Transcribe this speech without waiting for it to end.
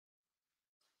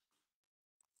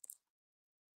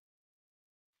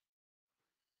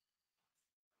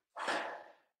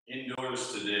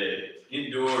Indoors today.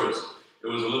 Indoors. It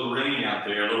was a little rainy out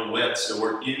there, a little wet, so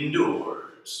we're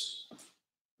indoors.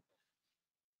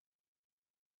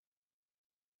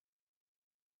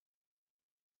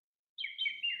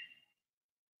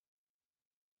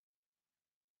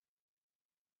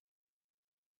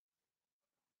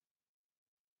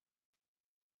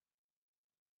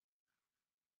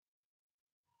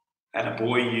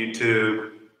 Attaboy,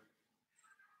 YouTube.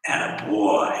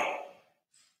 Attaboy.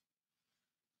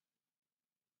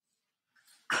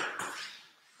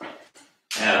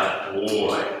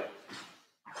 Attaboy.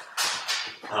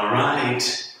 All right.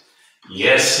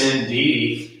 Yes,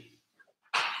 indeed.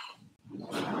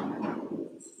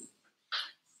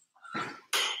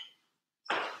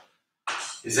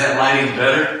 Is that lighting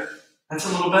better? That's a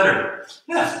little better.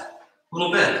 Yeah, a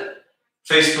little bit.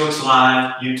 Facebook's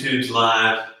live, YouTube's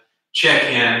live. Check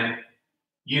in.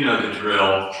 You know the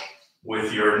drill.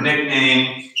 With your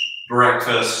nickname,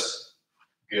 breakfast,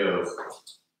 go.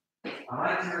 All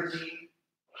right, Martine.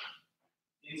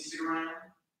 Instagram.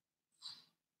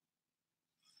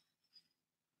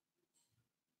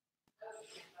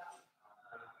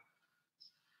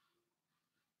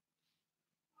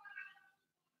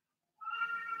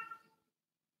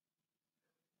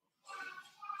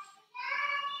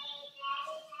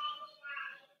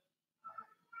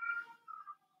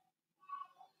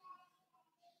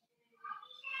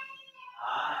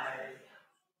 Hi.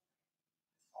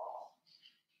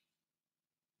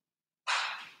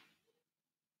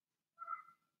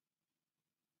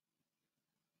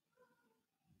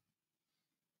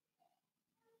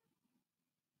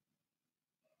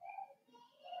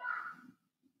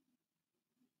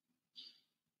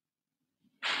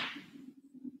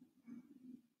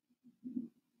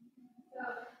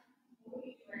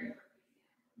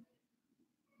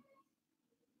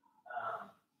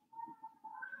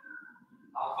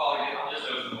 I'll call you. I'll just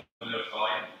open the window and call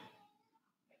you.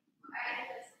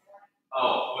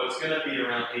 Oh, well, it's going to be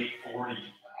around 8:40.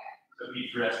 So be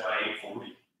dressed by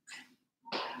 8:40.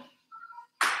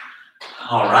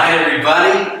 All right,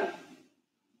 everybody.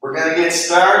 We're going to get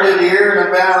started here in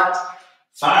about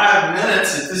 5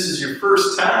 minutes. If this is your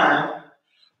first time,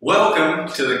 welcome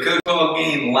to the Coach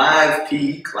Ballgame live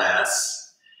PE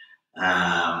class,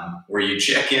 where you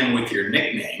check in with your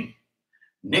nickname,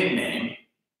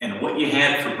 and what you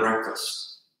had for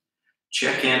breakfast.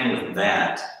 Check in with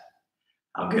that.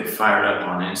 I'll get fired up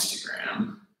on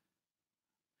Instagram.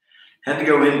 Had to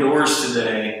go indoors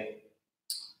today.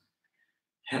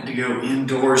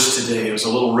 It was a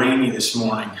little rainy this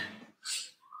morning.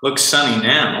 Looks sunny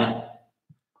now,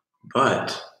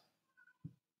 but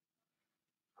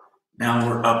now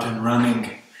we're up and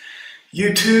running.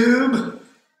 YouTube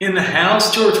in the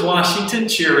house. George Washington,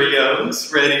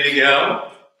 Cheerios, ready to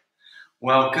go.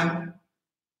 Welcome.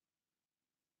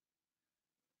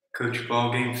 Coach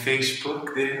Ballgame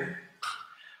Facebook there.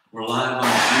 We're live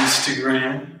on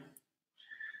Instagram.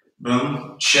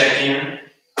 Boom. Check in.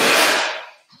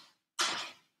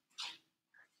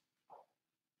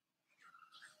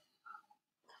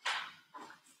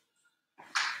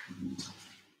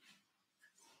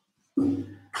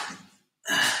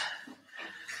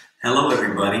 Hello,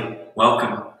 everybody.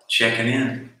 Welcome. Checking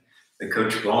in. The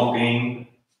Coach Ballgame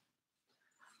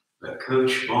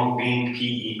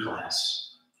PE class.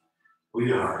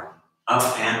 We are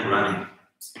up and running.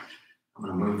 I'm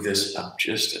going to move this up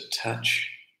just a touch.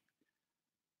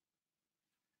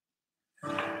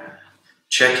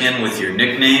 Check in with your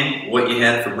nickname, what you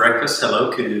had for breakfast.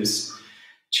 Hello, Caboose.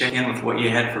 Check in with what you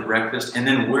had for breakfast, and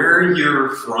then where you're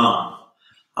from.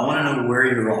 I want to know where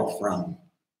you're all from.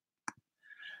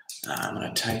 I'm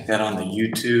going to type that on the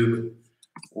YouTube.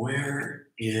 Where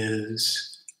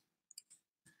is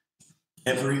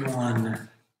everyone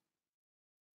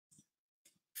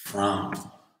from?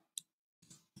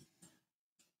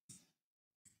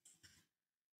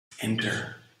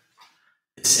 Enter.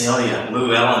 Celia,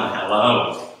 Lou Ellen,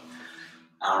 hello.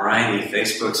 All righty,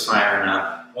 Facebook's firing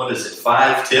up. What is it,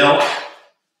 5 till?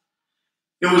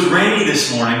 It was rainy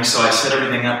this morning, so I set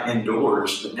everything up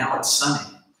indoors, but now it's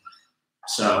sunny.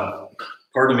 So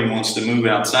part of me wants to move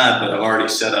outside, but I've already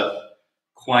set up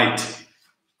quite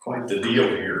the deal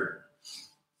here.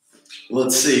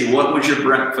 Let's see, what was your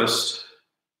breakfast?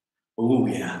 Oh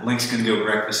yeah, Link's gonna go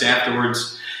breakfast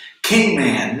afterwards.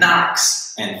 Kingman,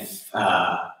 Knox, and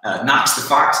Knox the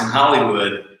Fox in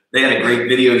Hollywood. They had a great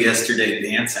video yesterday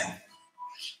dancing.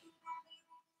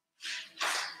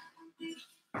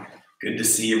 Good to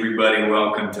see everybody.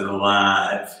 Welcome to the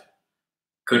live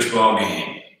Coach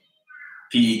Ballgame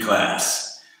PE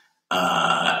class.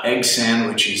 Egg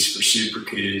sandwiches for Super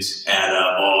Coos.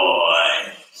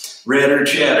 Attaboy. Red or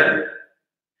cheddar?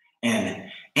 and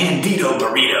Andito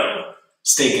Burrito,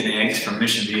 steak and eggs from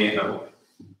Mission Viejo.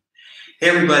 Hey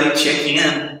everybody, check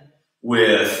in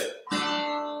with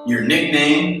your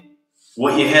nickname,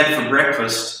 what you had for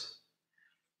breakfast,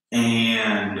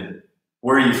 and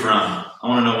where are you from? I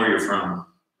want to know where you're from.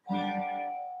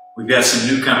 We've got some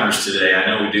newcomers today. I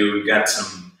know we do. We've got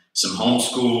some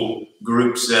homeschool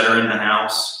groups that are in the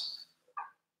house.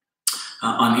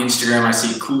 On Instagram, I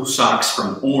see Cool Socks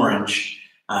from Orange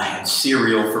had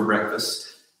cereal for breakfast.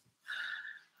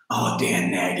 Oh,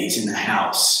 Dan Nagy's in the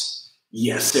house.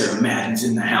 Yes, Sarah Madden's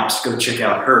in the house. Go check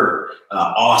out her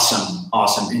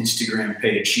awesome Instagram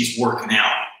page. She's working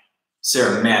out.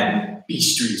 Sarah Madden, B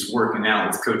Street is working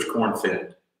out with Coach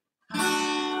Cornfed.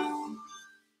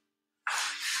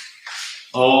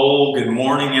 Oh, good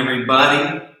morning,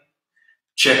 everybody.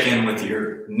 Check in with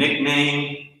your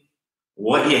nickname,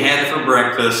 what you had for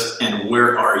breakfast, and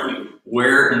where are you?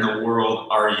 Where in the world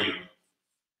are you?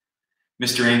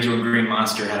 Mr. Angel and Green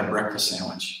Monster had a breakfast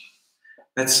sandwich.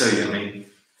 That's so yummy.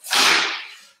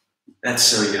 That's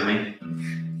so yummy.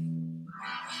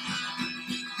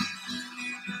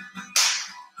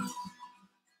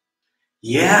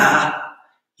 Yeah.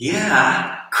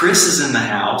 Chris is in the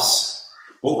house.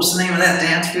 What was the name of that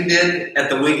dance we did at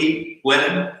the Wiggy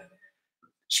wedding?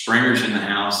 Springer's in the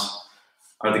house.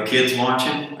 Are the kids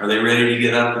watching? Are they ready to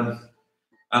get up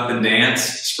and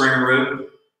dance? Springeroo?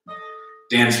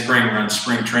 Dan Spring runs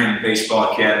Spring Training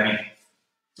Baseball Academy.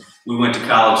 We went to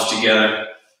college together,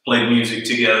 played music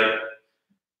together.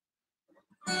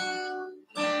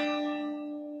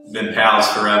 Been pals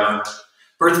forever.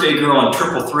 Birthday girl in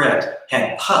Triple Threat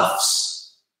had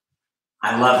puffs.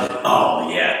 I love it. Oh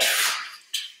yeah,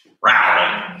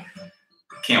 troweling.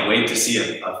 Can't wait to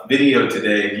see a video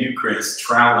today of you, Chris,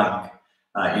 troweling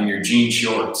in your jean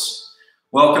shorts.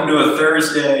 Welcome to a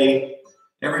Thursday.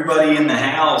 Everybody in the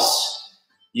house.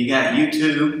 You got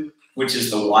YouTube, which is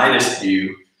the widest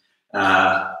view.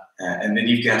 And then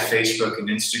you've got Facebook and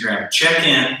Instagram. Check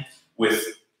in with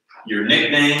your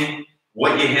nickname,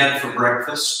 what you had for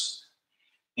breakfast,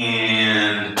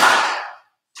 and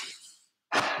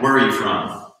where are you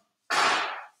from?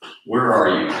 Where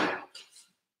are you?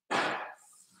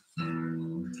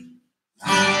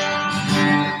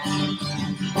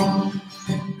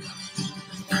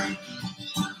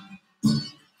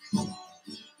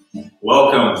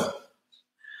 Welcome.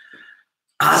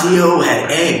 Ozio had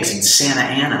eggs in Santa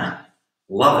Ana.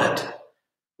 Love it.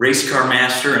 Race Car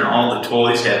Master and all the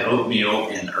toys had oatmeal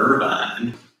in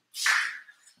Irvine.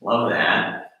 Love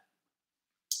that.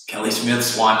 Kelly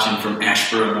Smith's watching from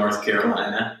Asheboro, North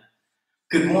Carolina.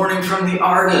 Good morning from the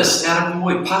artist.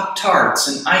 Attaboy, Pop-Tarts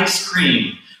and ice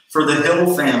cream for the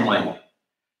Hill family.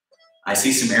 I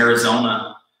see some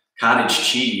Arizona cottage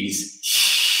cheese.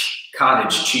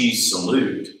 Cottage cheese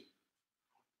salute.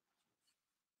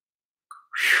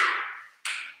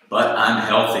 But I'm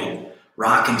healthy.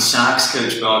 Rockin' socks,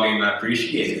 Coach Ballgame. I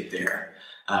appreciate it there.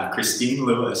 Christine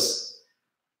Lewis.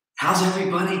 How's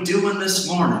everybody doing this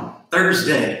morning?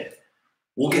 Thursday.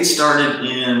 We'll get started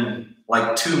in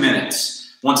like 2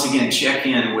 minutes. Once again, check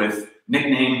in with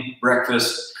nickname,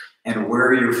 breakfast, and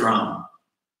where you're from.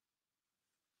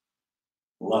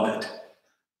 Love it.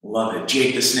 Love it.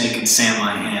 Jake the Snake and Sam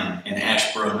I Am in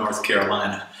Asheboro, North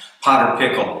Carolina. Potter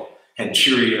Pickle had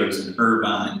Cheerios in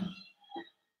Irvine.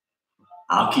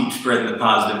 I'll keep spreading the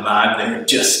positive vibe there.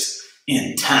 Just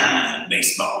in Time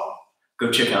Baseball. Go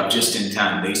check out Just in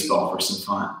Time Baseball for some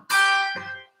fun.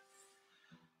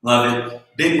 Love it.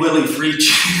 Big Willie Free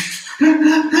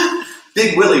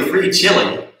Big Willie Free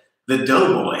Chili. The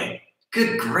Doughboy.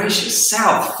 Good gracious.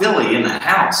 South Philly in the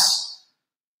house.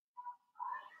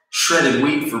 Shredded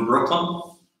wheat for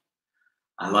Brooklyn.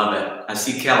 I love it. I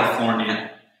see California.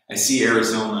 I see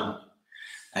Arizona.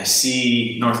 I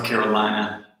see North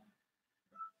Carolina.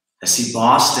 I see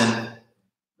Boston.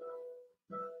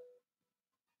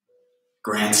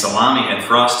 Grand Salami had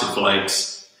Frosted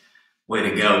Flakes. Way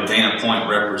to go. Dana Point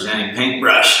representing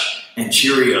Paintbrush and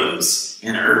Cheerios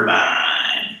in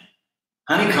Irvine.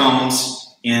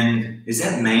 Honeycombs in, is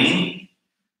that Maine,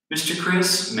 Mr.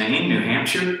 Chris? Maine, New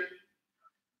Hampshire?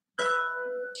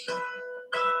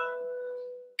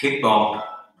 Kickball.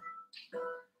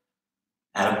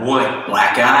 Attaboy.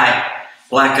 Black Eye.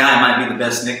 Black Eye might be the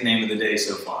best nickname of the day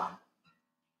so far.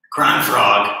 Crime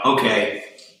Frog. Okay.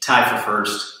 Tie for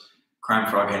first. Crime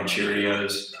Frog had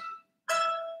Cheerios.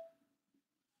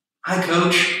 Hi,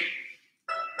 Coach.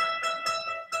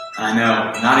 I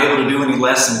know. Not able to do any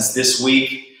lessons this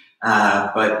week,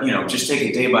 but, you know, just take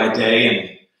it day by day,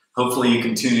 and hopefully you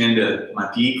can tune into my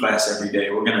PE class every day.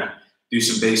 We're going to do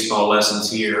some baseball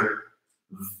lessons here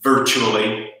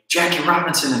virtually. Jackie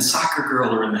Robinson and Soccer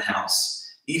Girl are in the house,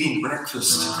 eating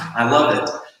breakfast. I love it.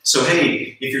 So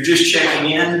hey, if you're just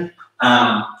checking in,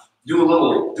 do a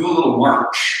little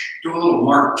march. Do a little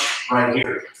march right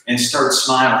here and start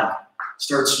smiling.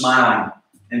 Start smiling.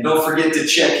 And don't forget to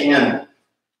check in.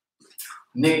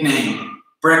 Nickname,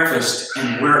 breakfast,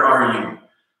 and where are you?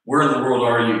 Where in the world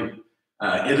are you?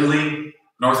 Italy,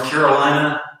 North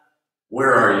Carolina,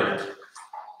 where are you?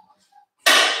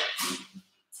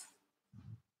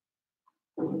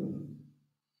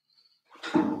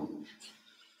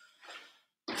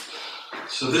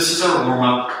 So this is our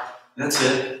warm-up. That's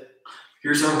it.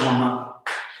 Here's our warm-up.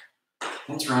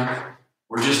 That's right.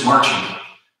 We're just marching.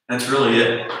 That's really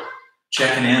it.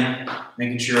 Checking in,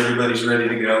 making sure everybody's ready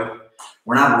to go.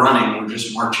 We're not running, we're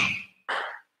just marching.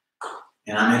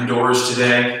 And I'm indoors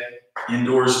today.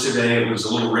 It was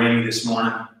a little rainy this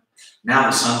morning. Now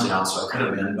the sun's out, so I could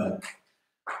have been, but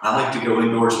I like to go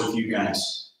indoors with you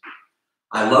guys.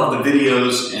 I love the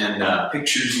videos and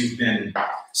pictures you've been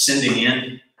sending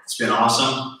in. It's been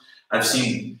awesome. I've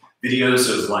seen videos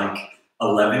of like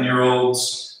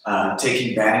 11-year-olds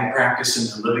taking batting practice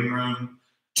in the living room,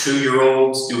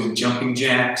 2-year-olds doing jumping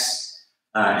jacks,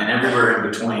 and everywhere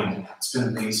in between. It's been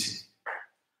amazing.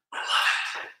 I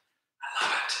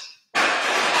love it.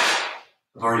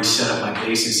 I've already set up my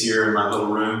bases here in my little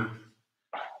room.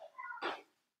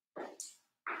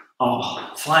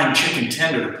 Oh, Flying Chicken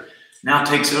Tender now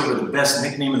takes over the best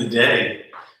nickname of the day.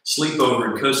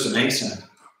 Sleepover in Costa Mesa.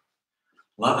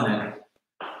 Loving it.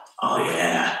 Oh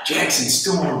yeah, Jackson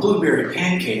Storm blueberry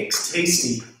pancakes,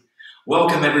 tasty.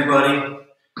 Welcome everybody.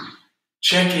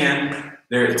 Check in.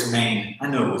 There, it's Maine. I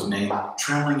know it was Maine.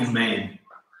 Trailing in Maine.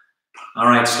 All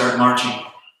right, start marching.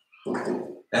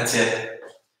 That's it.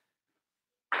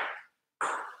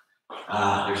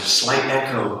 There's a slight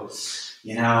echo.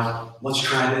 You know, let's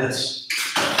try this.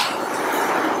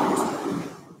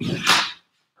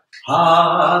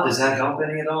 Does that help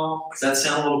any at all? Does that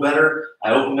sound a little better?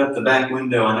 I opened up the back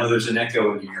window. I know there's an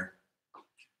echo in here.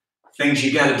 Things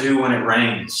you got to do when it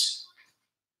rains.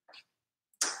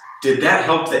 Did that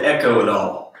help the echo at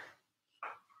all?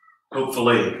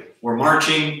 Hopefully. We're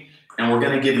marching, and we're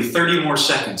going to give you 30 more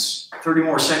seconds. 30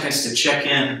 more seconds to check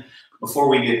in before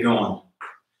we get going.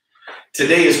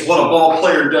 Today is What a Ball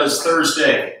Player Does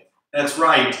Thursday. That's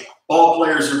right. Ball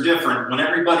players are different. When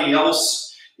everybody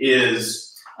else is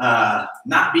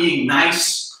not being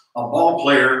nice, a ball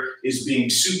player is being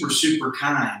super, super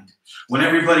kind. When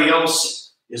everybody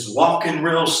else is walking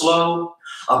real slow,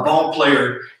 a ball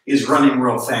player is running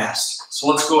real fast. So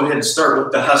let's go ahead and start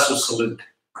with the hustle salute.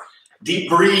 Deep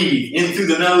breathe in through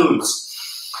the nose,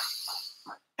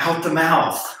 out the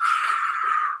mouth.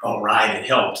 All right, it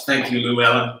helped. Thank you, Lou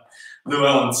Ellen. Lou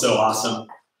Ellen's so awesome.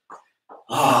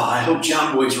 Oh, I hope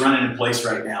John Boy's running in place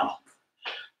right now.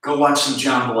 Go watch some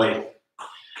John Boy.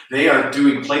 They are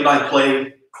doing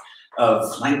play-by-play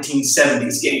of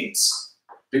 1970s games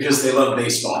because they love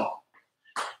baseball.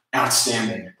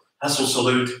 Outstanding. Hustle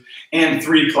salute and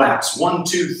 3 claps. 1,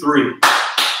 2, 3.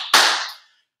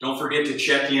 Don't forget to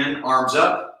check in, arms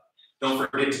up. Don't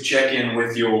forget to check in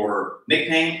with your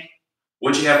nickname,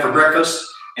 what you have for breakfast,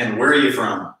 and where are you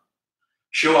from.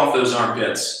 Show off those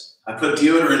armpits. I put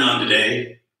deodorant on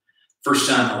today. First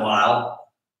time in a while.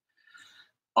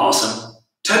 Awesome.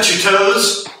 Touch your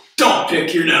toes. Don't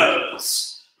pick your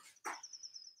nose.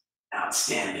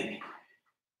 Outstanding.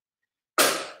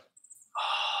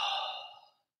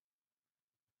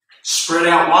 Spread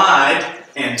out wide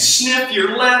and sniff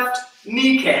your left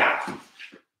kneecap.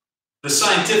 The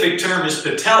scientific term is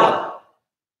patella.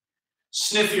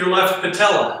 Sniff your left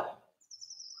patella.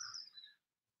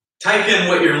 Type in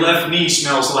what your left knee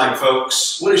smells like,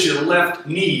 folks. What does your left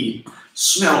knee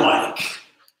smell like?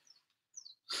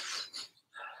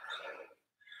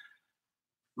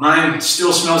 Mine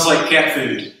still smells like cat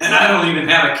food, and I don't even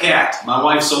have a cat. My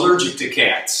wife's allergic to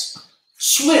cats.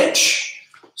 Switch.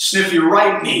 Sniff your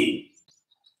right knee.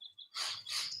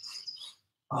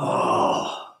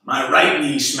 Oh, my right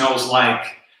knee smells like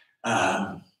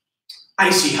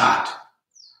icy hot.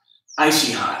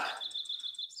 Icy hot.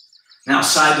 Now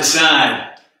side to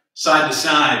side, side to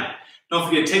side. Don't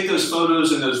forget, take those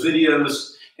photos and those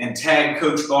videos and tag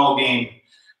Coach Ballgame.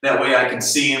 That way I can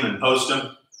see them and post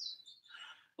them.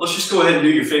 Let's just go ahead and do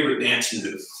your favorite dance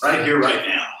move right here, right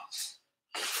now.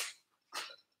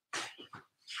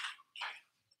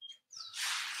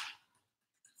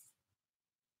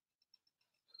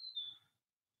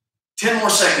 Ten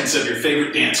more seconds of your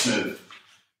favorite dance move.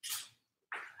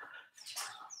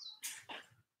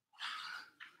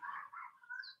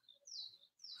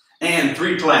 And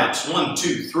 3 claps. 1,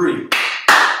 2, 3.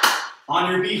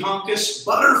 On your behunkus,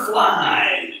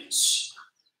 butterflies. extensions.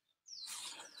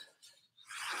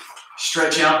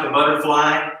 Stretch out the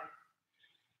butterfly.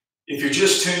 If you're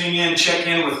just tuning in, check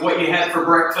in with what you had for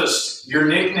breakfast, your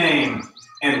nickname,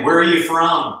 and where are you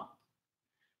from.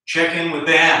 Check in with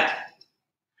that.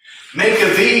 Make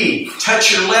a V.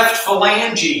 Touch your left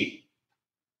phalange.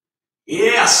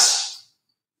 Yes.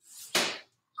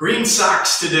 Green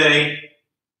socks today.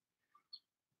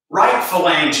 Right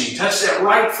phalange. Touch that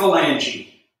right phalange.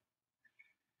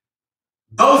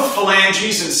 Both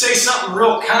phalanges, and say something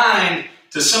real kind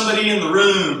to somebody in the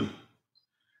room.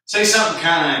 Say something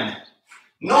kind.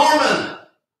 Norman,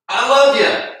 I love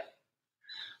you.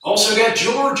 Also got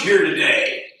George here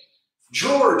today.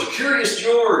 George, Curious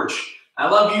George, I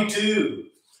love you too.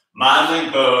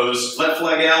 Modeling pose, left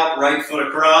leg out, right foot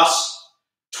across.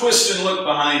 Twist and look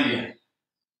behind you.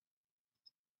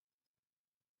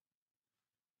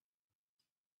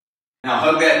 Now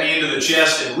hug that knee into the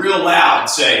chest and real loud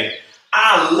say,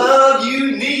 I love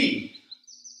you, knee.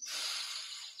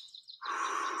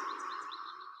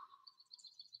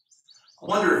 I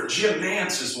wonder if Jim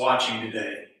Nance is watching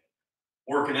today,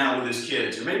 working out with his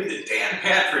kids, or maybe the Dan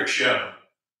Patrick Show.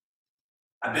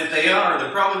 I bet they are.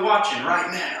 They're probably watching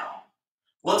right now.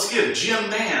 Let's give Jim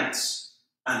Nance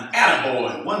an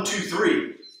attaboy. 1, 2,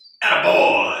 3.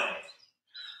 Attaboy.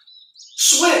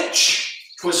 Switch.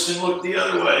 Twist and look the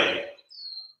other way.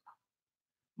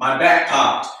 My back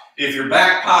popped. If your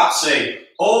back popped, say,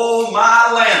 oh my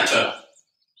Lanta.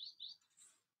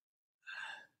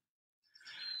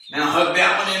 Now hug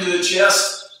that one into the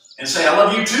chest and say, I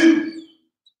love you too.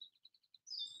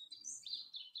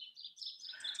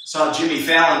 Saw Jimmy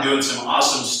Fallon doing some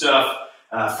awesome stuff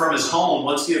from his home.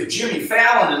 Let's give Jimmy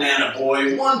Fallon an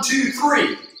attaboy. 1, 2,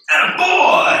 3.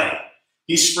 Attaboy.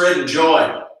 He's spreading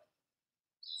joy.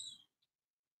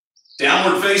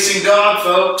 Downward facing dog,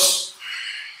 folks.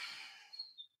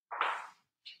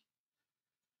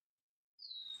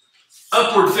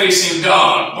 Upward facing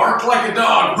dog. Bark like a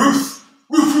dog. Roof.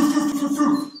 Roof, roof, roof, roof,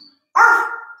 roof. Arf,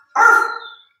 arf.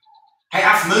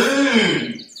 Half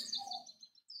moon.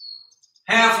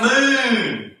 Half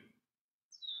moon.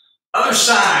 Other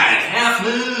side. Half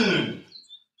moon.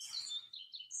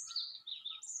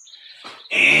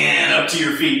 And up to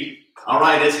your feet. All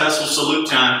right, it's hustle salute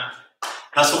time.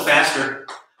 Hustle faster.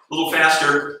 A little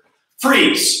faster.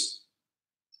 Freeze.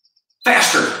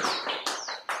 Faster.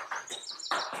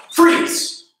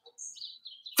 Freeze.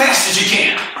 Fast as you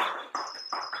can.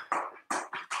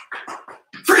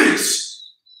 Freeze.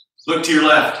 Look to your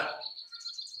left.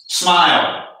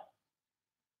 Smile.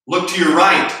 Look to your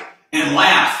right and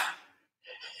laugh.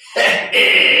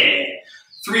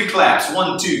 3 claps.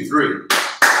 1, 2, 3.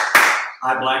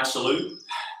 Eye black salute.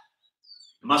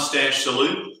 Mustache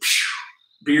salute.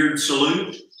 Beard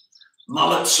salute.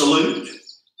 Mullet salute.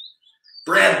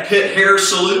 Brad Pitt hair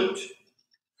salute.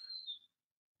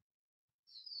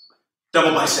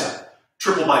 Double bicep.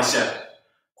 Triple bicep.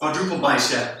 Quadruple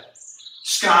bicep.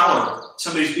 Scholar.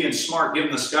 Somebody's being smart, give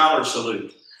them the scholar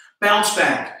salute. Bounce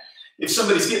back. If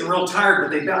somebody's getting real tired,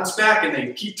 but they bounce back and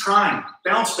they keep trying,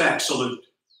 bounce back salute.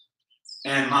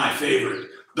 And my favorite,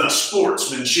 the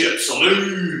sportsmanship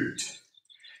salute.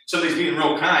 Somebody's being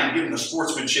real kind, give them the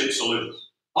sportsmanship salute.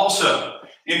 Also,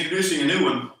 introducing a new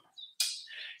one.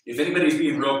 If anybody's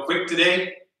being real quick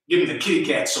today, give them the kitty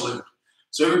cat salute.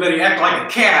 So everybody act like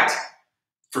a cat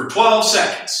for 12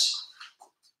 seconds.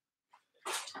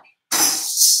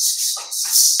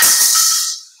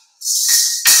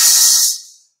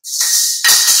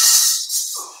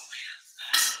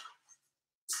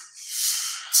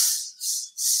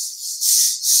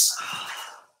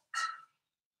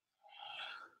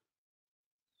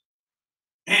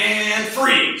 And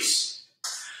freeze.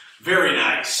 Very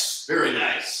nice, very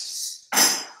nice.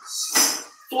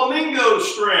 Flamingo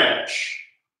stretch.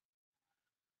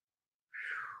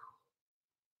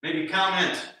 Maybe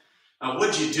comment,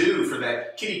 what'd you do for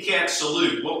that kitty cat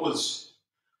salute? What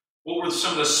were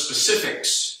some of the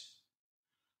specifics?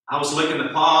 I was licking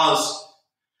the paws,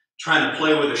 trying to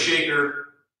play with a shaker.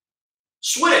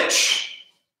 Switch.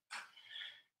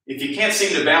 If you can't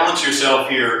seem to balance yourself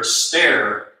here,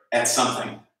 stare at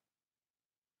something.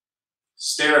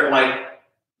 Stare at like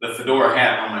the fedora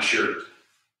hat on my shirt.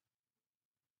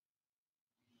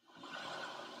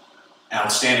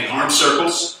 Outstanding. Arm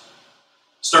circles.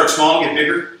 Start small, get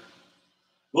bigger.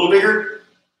 A little bigger.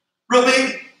 Real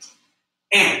big.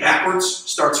 And backwards.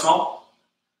 Start small.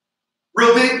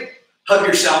 Real big. Hug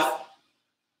yourself.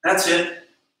 That's it.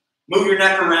 Move your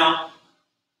neck around.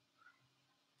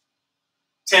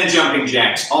 10 jumping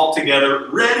jacks all together.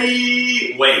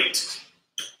 Ready, wait.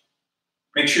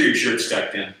 Make sure your shirt's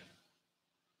tucked in.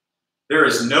 There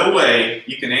is no way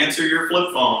you can answer your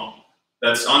flip phone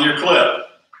that's on your clip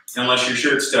unless your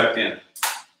shirt's tucked in.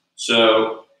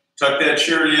 So tuck that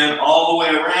shirt in all the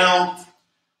way around.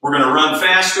 We're going to run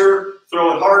faster,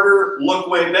 throw it harder, look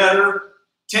way better.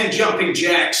 10 jumping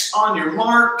jacks on your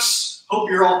marks. Hope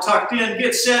you're all tucked in.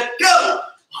 Get set, go!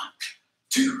 1,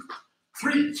 2,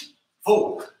 3,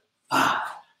 4, 5,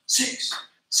 6,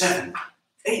 7,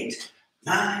 8,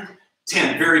 9,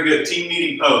 10. Very good. Team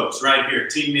meeting pose right here.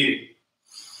 Team meeting.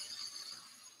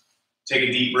 Take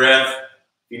a deep breath.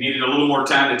 If you needed a little more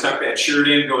time to tuck that shirt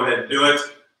in, go ahead and do it.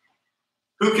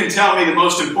 Who can tell me the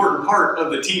most important part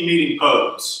of the team meeting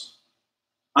pose?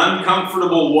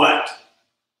 Uncomfortable what?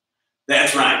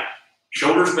 That's right.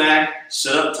 Shoulders back,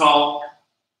 sit up tall,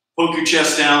 poke your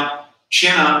chest out,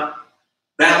 chin up,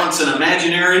 balance an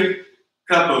imaginary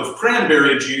cup of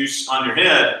cranberry juice on your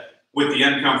head with the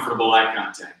uncomfortable eye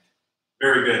contact.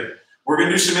 Very good. We're going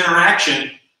to do some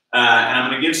interaction, and I'm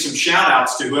going to give some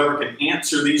shout-outs to whoever can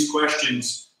answer these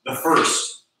questions the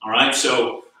first. All right,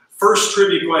 so first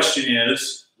trivia question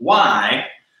is, why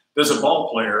does a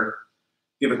ball player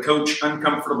give a coach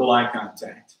uncomfortable eye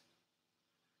contact?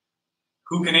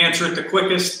 Who can answer it the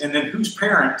quickest, and then whose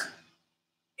parent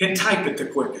can type it the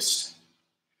quickest?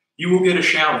 You will get a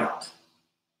shout-out.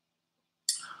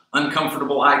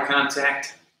 Uncomfortable eye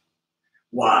contact.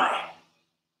 Why?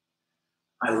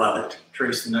 I love it.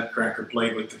 Trace the Nutcracker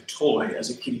played with the toy as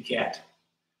a kitty cat.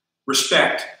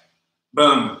 Respect.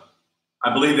 Boom.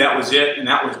 I believe that was it, and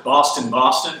that was Boston,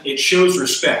 Boston. It shows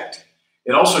respect.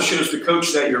 It also shows the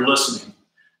coach that you're listening.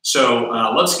 So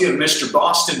let's give Mr.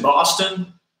 Boston,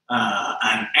 Boston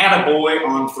an attaboy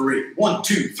on 3. 1,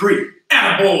 2, 3,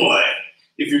 attaboy.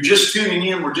 If you're just tuning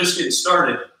in, we're just getting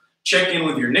started. Check in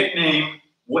with your nickname,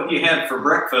 what you had for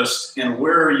breakfast, and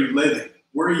where are you living?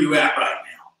 Where are you at right now?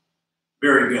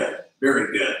 Very good,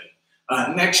 very good.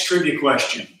 Next trivia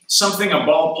question. Something a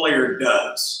ball player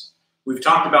does. We've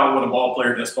talked about what a ball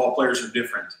player does. Ball players are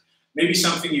different. Maybe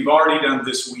something you've already done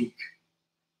this week.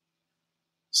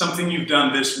 Something you've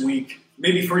done this week,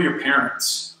 maybe for your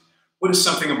parents. What is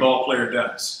something a ball player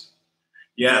does?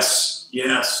 Yes,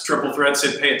 yes. Triple Threat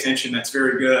said pay attention. That's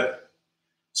very good.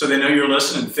 So they know you're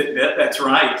listening. Fitbit, that's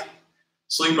right.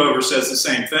 Sleepover says the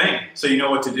same thing. So you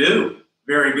know what to do.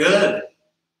 Very good.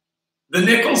 The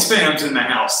Nichols fam's in the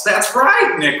house. That's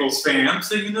right, Nichols fam.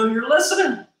 So you know you're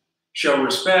listening. Show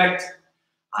respect.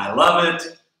 I love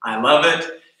it. I love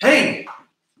it. Hey,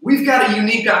 we've got a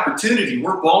unique opportunity.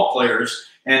 We're ball players,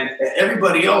 and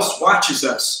everybody else watches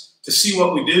us to see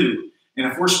what we do. And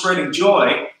if we're spreading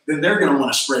joy, then they're going to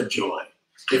want to spread joy.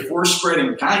 If we're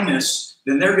spreading kindness,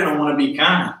 then they're going to want to be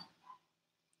kind.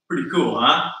 Pretty cool,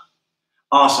 huh?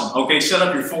 Awesome. Okay, set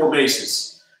up your 4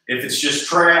 bases. If it's just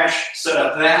trash, set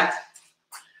up that.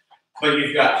 But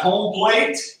you've got home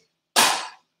plate.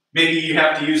 Maybe you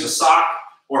have to use a sock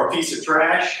or a piece of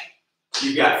trash.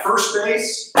 You've got first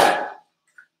base.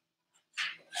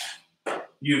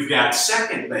 You've got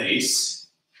second base.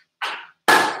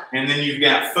 And then you've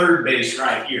got third base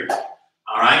right here.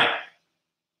 All right?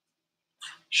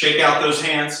 Shake out those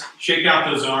hands. Shake out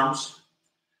those arms.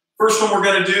 First one we're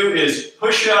going to do is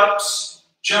push-ups,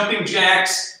 jumping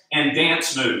jacks, and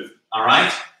dance move. All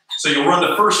right? So you'll run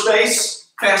to first base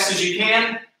fast as you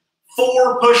can.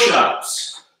 4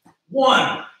 push-ups.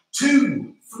 1,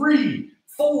 2, 3,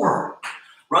 4.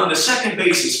 Run to second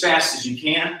base as fast as you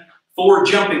can. 4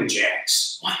 jumping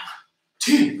jacks. 1,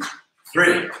 2,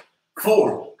 3,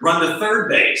 4. Run to third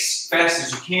base fast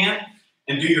as you can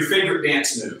and do your favorite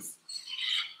dance move.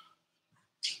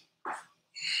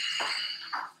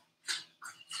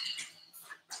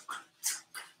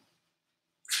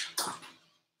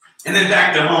 And then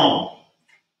back to home.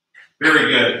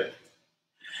 Very good.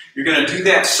 You're going to do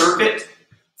that circuit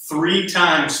 3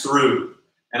 times through,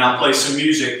 and I'll play some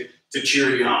music to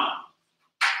cheer you on.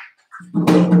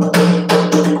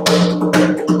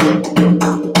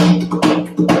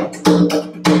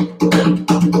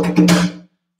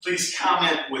 Please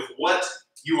comment with what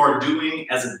you are doing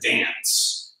as a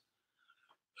dance.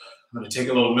 I'm going to take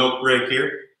a little milk break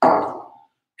here.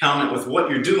 Comment with what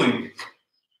you're doing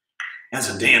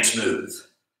as a dance move.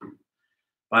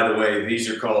 By the way, these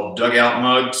are called dugout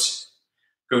mugs.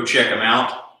 Go check them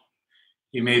out.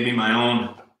 He made me my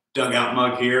own dugout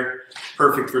mug here.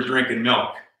 Perfect for drinking milk.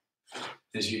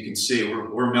 As you can see,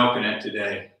 we're milking it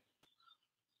today.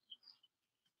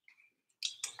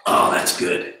 Oh, that's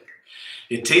good.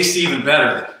 It tastes even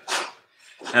better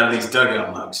out of these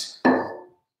dugout mugs.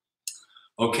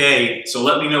 Okay, so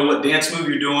let me know what dance move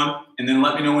you're doing, and then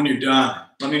let me know when you're done.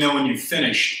 Let me know when you've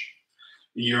finished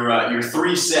your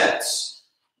 3 sets.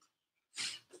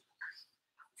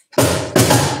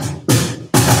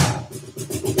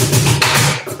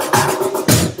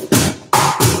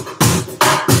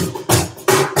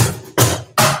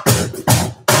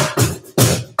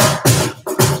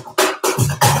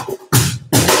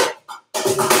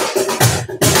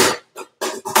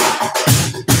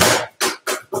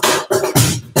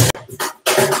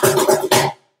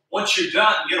 you're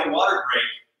done, get a water break.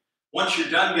 Once you're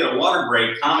done, get a water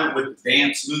break. Comment with the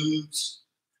dance moves.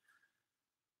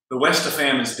 The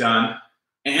Westafam is done.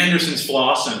 Anderson's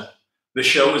flossing. The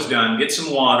show is done. Get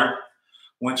some water.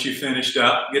 Once you've finished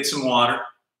up, get some water.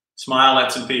 Smile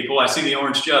at some people. I see the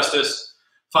Orange Justice,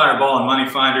 Fireball, and Money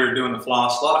Finder doing the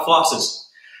floss. A lot of flosses.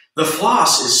 The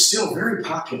floss is still very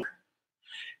popular.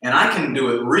 And I can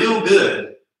do it real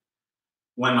good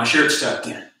when my shirt's tucked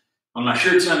in. When my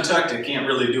shirt's untucked, I can't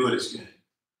really do it as good.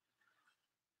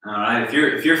 All right, if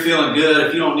you're feeling good,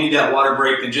 if you don't need that water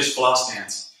break, then just floss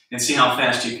dance and see how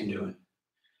fast you can do it.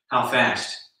 How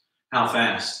fast? How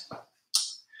fast?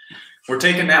 We're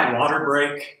taking that water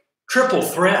break. Triple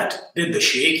threat did the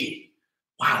shaky.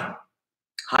 Wow.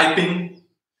 Hyping.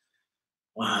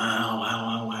 Wow, wow,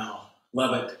 wow, wow.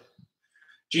 Love it.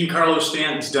 Giancarlo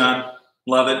Stanton's done.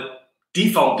 Love it.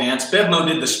 Default dance. Bevmo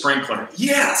did the sprinkler.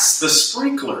 Yes, the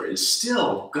sprinkler is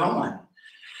still going.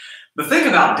 The thing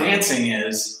about dancing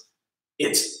is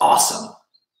it's awesome.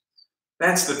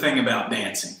 That's the thing about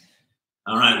dancing.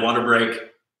 All right, water break.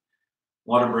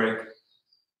 Water break.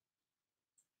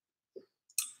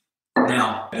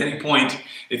 Now, at any point,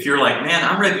 if you're like, man,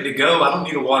 I'm ready to go, I don't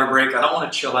need a water break, I don't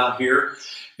want to chill out here,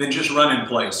 then just run in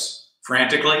place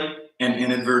frantically and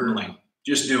inadvertently.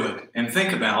 Just do it. And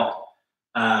think about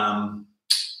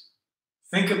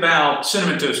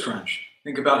Cinnamon Toast Crunch.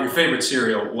 Think about your favorite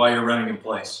cereal while you're running in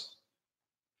place.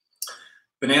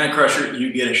 Banana Crusher,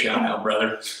 you get a shout out,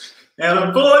 brother.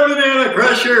 Attaboy, Banana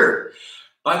Crusher.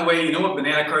 By the way, you know what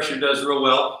Banana Crusher does real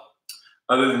well?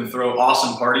 Other than throw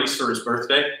awesome parties for his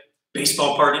birthday,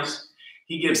 baseball parties,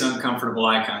 he gives uncomfortable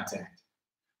eye contact.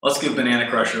 Let's give Banana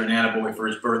Crusher an attaboy for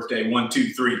his birthday. 1,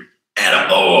 2, 3.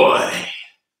 Attaboy.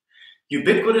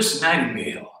 Ubiquitous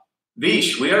Nightingale.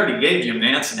 Vish, we already gave Jim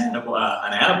Nance an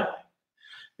attaboy.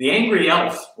 The Angry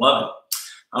Elf. Love it.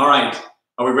 All right.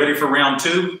 Are we ready for round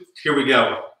 2? Here we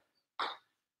go.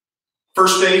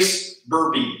 First base,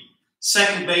 burpee.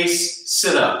 Second base,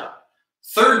 sit up.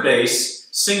 Third base,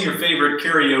 sing your favorite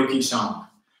karaoke song.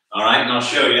 All right, and I'll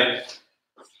show you.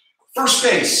 First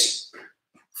base,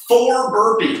 4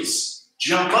 burpees.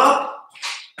 Jump up,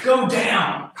 go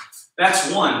down.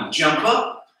 That's 1. Jump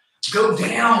up, go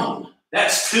down.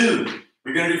 That's 2.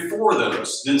 We're going to do 4 of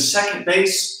those. Then second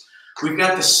base, we've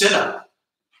got the sit up.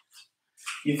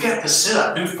 You've got the sit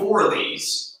up. Do 4 of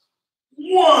these.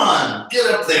 1.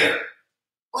 Get up there.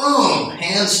 Boom.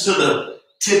 Hands to the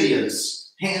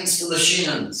tibias. Hands to the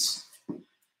shins.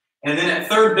 And then at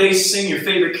third base, sing your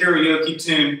favorite karaoke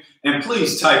tune. And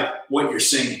please type what you're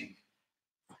singing.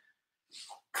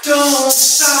 Don't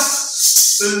stop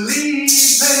believing.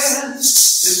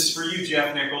 This is for you,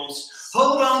 Jeff Nichols.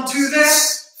 Hold on to that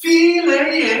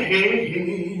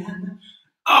feeling.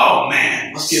 Oh,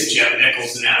 man. Let's give Jeff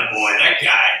Nichols an attaboy. That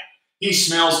guy, he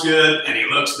smells good and he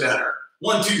looks better.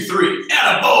 1, 2, 3.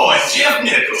 Attaboy, Jeff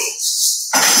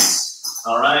Nichols.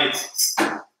 All right.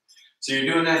 So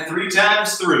you're doing that 3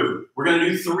 times through. We're going to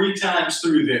do 3 times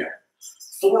through there.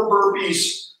 4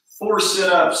 burpees, 4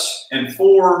 sit-ups, and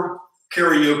 4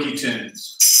 karaoke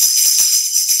tunes.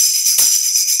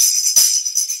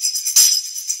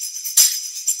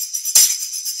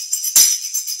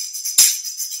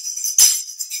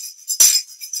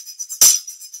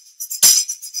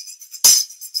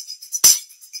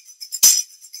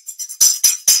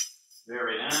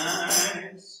 Very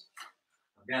nice.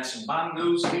 I've got some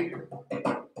bongos here.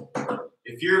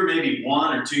 If you're maybe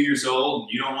 1 or 2 years old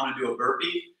and you don't want to do a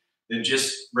burpee, then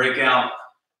just break out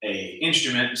an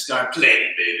instrument and start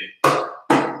playing, baby.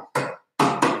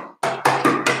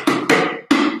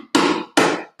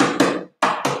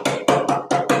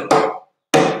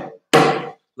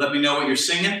 Let me know what you're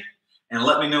singing and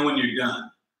let me know when you're done.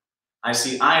 I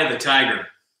see Eye of the Tiger.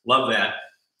 Love that.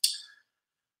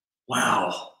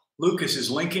 Wow. Lucas is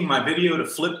linking my video to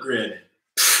Flipgrid.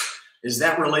 Is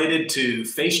that related to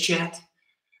FaceChat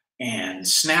and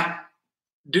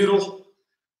Snapdoodle?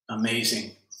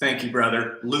 Amazing. Thank you,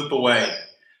 brother. Loop away.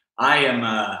 I am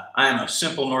a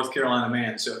simple North Carolina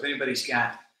man, so if anybody's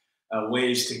got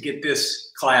ways to get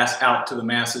this class out to the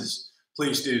masses,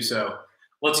 please do so.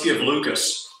 Let's give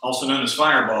Lucas, also known as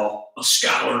Fireball, a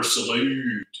scholar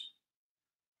salute.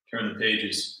 Turn the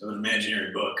pages of an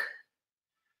imaginary book.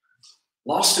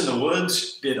 Lost in the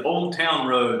Woods did Old Town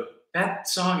Road. That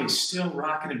song is still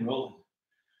rocking and rolling.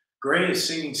 Gray is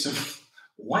singing some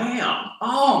Wham!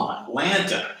 Oh,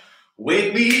 Atlanta.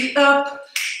 Wake me up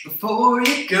before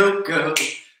you go.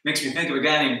 Makes me think of a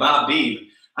guy named Bob Beebe.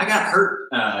 I got hurt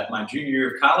my junior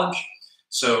year of college,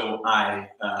 so I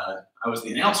was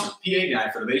the announcer, PA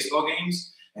guy for the baseball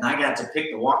games, and I got to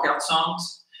pick the walkout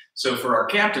songs. So for our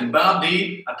captain, Bob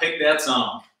Beebe, I picked that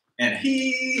song. and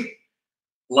he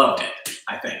loved it,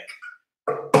 I think.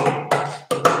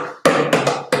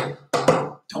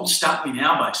 Don't Stop Me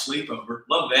Now by Sleepover.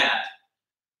 Love that.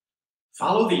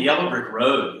 Follow the Yellow Brick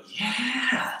Road.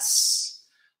 Yes.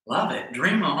 Love it.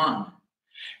 Dream On.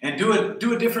 And do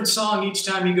a different song each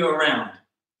time you go around.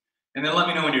 And then let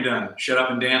me know when you're done. Shut Up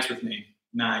and Dance with Me.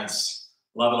 Nice.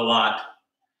 Love it a lot.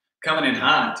 Coming in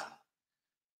hot.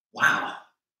 Wow.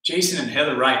 Jason and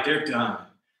Heather Wright, they're done.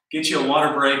 Get you a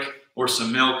water break or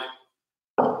some milk.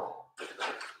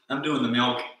 I'm doing the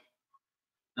milk.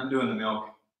 I'm doing the milk.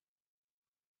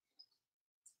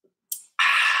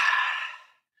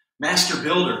 Master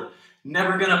Builder.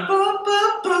 Never gonna boop,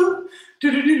 boop, boop.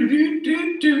 Do, do, do, do,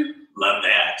 do, do. Love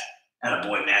that.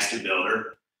 Attaboy, Master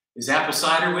Builder. Is Apple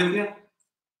Cider with you?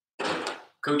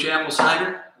 Coach Apple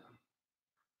Cider?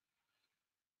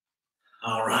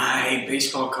 All right.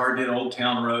 Baseball Card did Old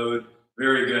Town Road.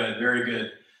 Very good. Very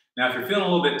good. Now, if you're feeling a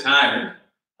little bit tired,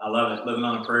 I love it. Living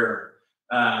on a Prayer.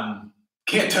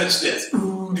 Can't Touch This.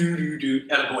 Ooh, doo, doo, doo.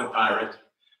 Attaboy, Pirate.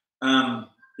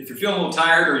 If you're feeling a little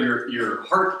tired or your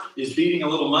heart is beating a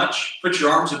little much, put your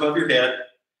arms above your head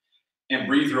and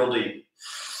breathe real deep.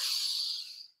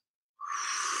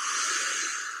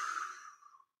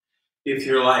 If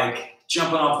you're like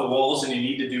jumping off the walls and you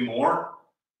need to do more,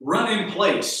 run in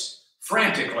place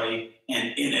frantically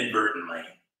and inadvertently.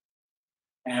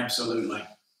 Absolutely.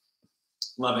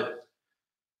 Love it.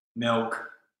 Milk.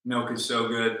 Milk is so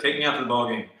good. Take me out to the ball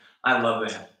game. I love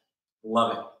that.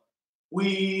 Love it.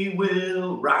 We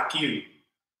will rock you.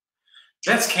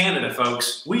 That's Canada,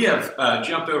 folks. We have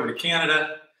jumped over to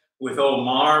Canada with old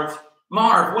Marv.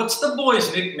 Marv, what's the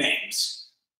boys' nicknames?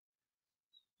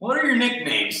 What are your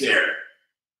nicknames there,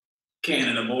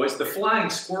 Canada boys? The Flying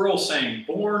Squirrel saying,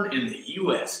 born in the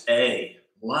USA.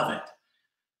 Love it.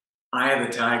 Eye of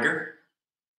the Tiger.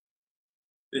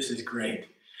 This is great.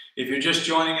 If you're just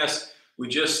joining us, we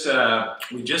just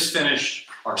finished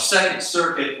our second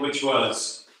circuit, which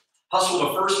was hustle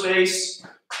to first base,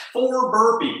 4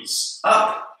 burpees,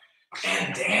 up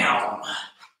and down.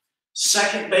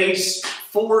 Second base,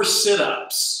 4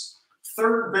 sit-ups.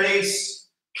 Third base,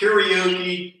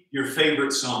 karaoke, your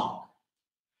favorite song.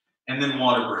 And then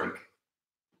water break.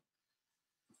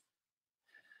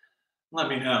 Let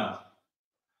me know.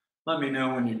 Let me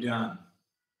know when you're done.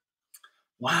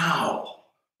 Wow.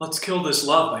 Let's Kill This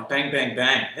Love by Bang Bang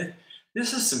Bang.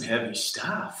 This is some heavy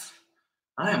stuff.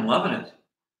 I am loving it.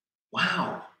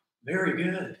 Wow, very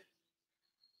good.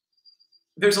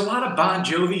 There's a lot of Bon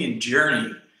Jovi and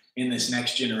Journey in this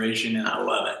next generation, and I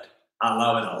love it. I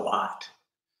love it a lot.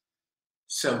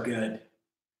 So good.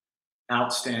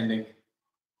 Outstanding.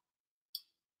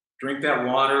 Drink that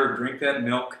water, or drink that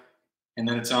milk, and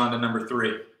then it's on to number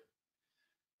 3.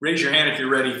 Raise your hand if you're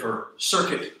ready for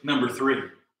circuit number 3.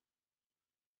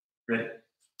 Ready?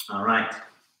 All right.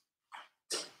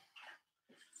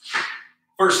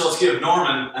 First, let's give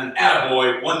Norman an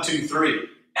attaboy, 1, 2, 3.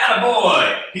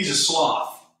 Attaboy, he's a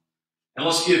sloth. And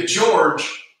let's give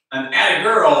George an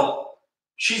attagirl,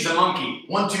 she's a monkey,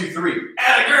 1, 2, 3.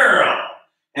 Attagirl.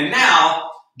 And now,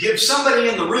 give somebody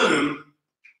in the room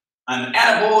an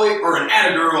attaboy or an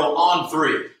attagirl on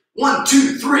 3. 1,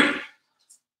 2, 3.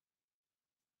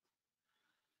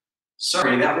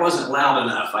 Sorry, that wasn't loud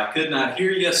enough. I could not hear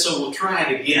you, so we'll try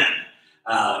it again.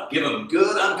 Give them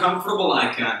good, uncomfortable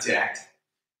eye contact.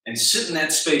 And sit in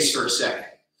that space for a second.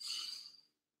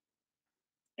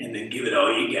 And then give it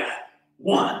all you got.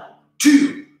 1,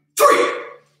 2, 3.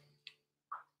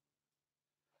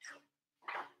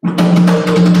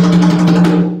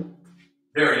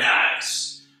 Very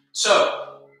nice.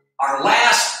 So, our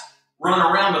last run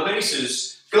around the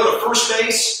bases, go to first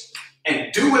base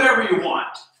and do whatever you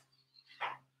want.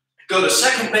 Go to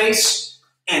second base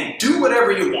and do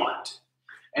whatever you want.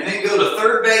 And then go to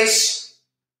third base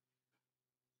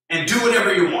and do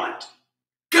whatever you want.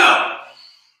 Go!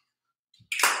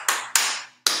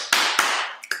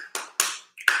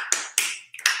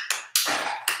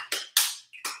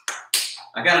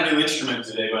 I got a new instrument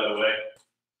today, by the way.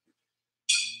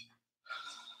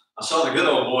 I saw the good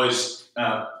old boys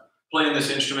playing this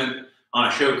instrument on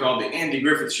a show called The Andy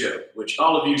Griffith Show, which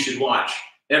all of you should watch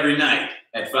every night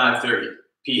at 5:30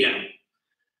 p.m.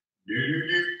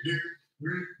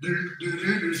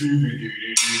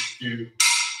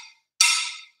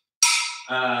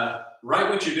 Write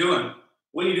what you're doing.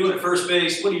 What are you doing at first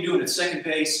base? What are you doing at second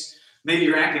base? Maybe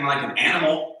you're acting like an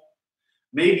animal.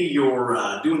 Maybe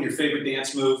you're doing your favorite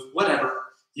dance move. Whatever.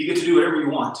 You get to do whatever you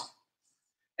want.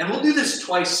 And we'll do this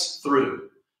twice through.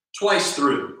 Twice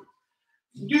through.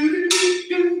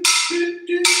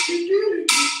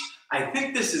 I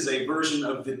think this is a version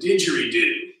of the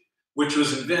didgeridoo. which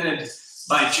was invented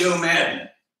by Joe Madden,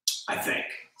 I think.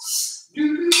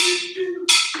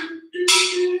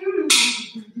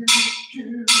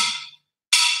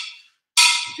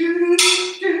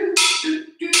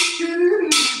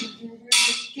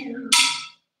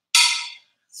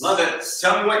 Love it.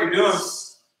 Tell me what you're doing.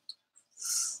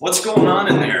 What's going on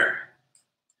in there?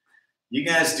 You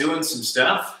guys doing some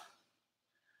stuff?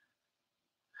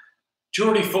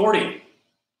 Jordy 40,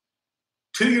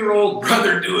 2-year-old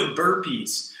brother doing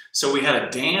burpees. So we had a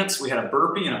dance, we had a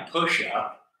burpee and a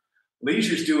push-up.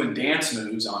 Leisure's doing dance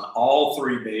moves on all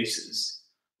 3 bases.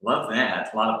 Love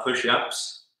that. A lot of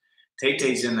push-ups.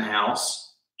 Tay-Tay's in the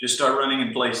house. Just start running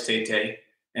in place, Tay-Tay,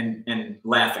 and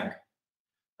laughing.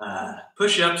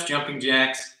 Push-ups, jumping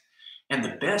jacks, and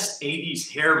the best 80s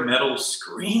hair metal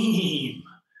scream.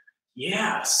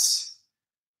 Yes.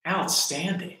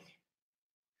 Outstanding.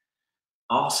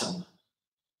 Awesome.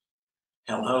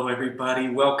 Hello, everybody.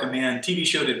 Welcome in. TV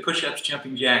show did push-ups,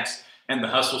 jumping jacks, and the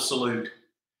hustle salute.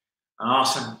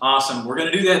 Awesome, awesome. We're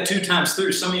going to do that 2 times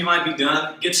through. Some of you might be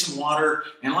done. Get some water.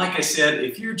 And like I said,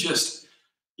 if you're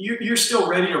still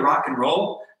ready to rock and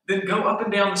roll, then go up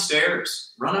and down the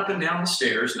stairs. Run up and down the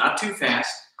stairs, not too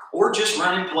fast, or just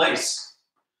run in place.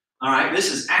 All right,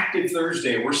 this is Active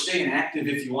Thursday. We're staying active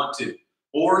if you want to.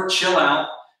 Or chill out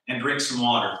and drink some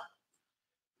water.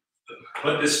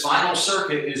 But this final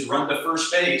circuit is run to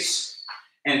first base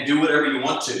and do whatever you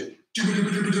want to.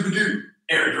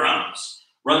 Air drums.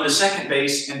 Run to second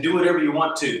base and do whatever you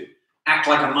want to. Act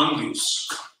like a mongoose.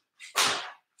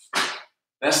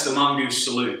 That's the mongoose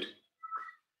salute.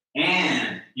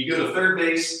 And you go to third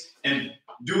base and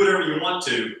do whatever you want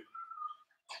to.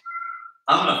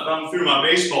 I'm going to thumb through my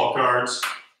baseball cards.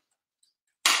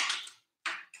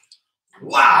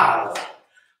 Wow.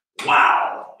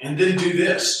 Wow. And then do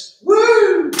this.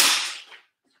 Woo!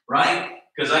 Right?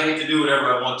 Because I get to do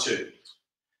whatever I want to.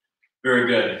 Very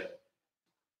good.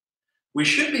 We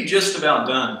should be just about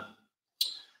done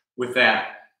with that.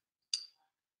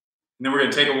 And then we're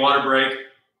going to take a water break.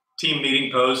 Team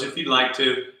meeting pose if you'd like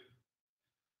to.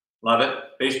 Love it.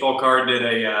 Baseball card did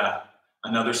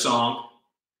another song.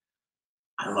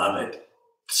 I love it.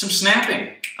 Some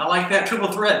snapping. I like that.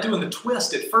 Triple threat, doing the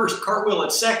twist at first, cartwheel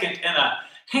at second, and a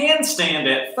handstand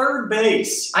at third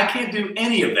base. I can't do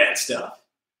any of that stuff.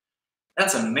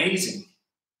 That's amazing.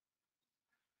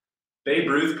 Babe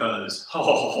Ruth pose.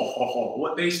 Oh,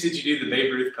 what base did you do the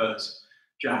Babe Ruth pose?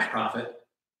 Josh Prophet.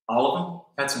 All of them?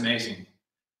 That's amazing.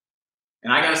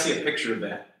 And I got to see a picture of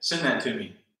that. Send that to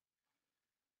me.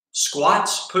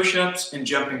 Squats, push-ups, and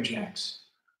jumping jacks.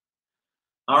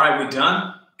 All right, we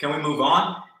done? Can we move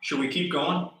on? Should we keep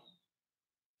going?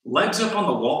 Legs up on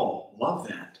the wall. Love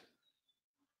that.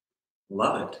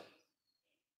 Love it.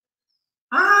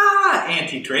 Ah,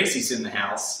 Auntie Tracy's in the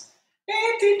house.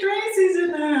 Auntie Tracy's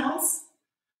in the house.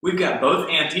 We've got both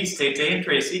aunties, Tay-Tay and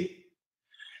Tracy,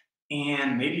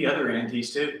 and maybe other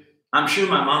aunties too. I'm sure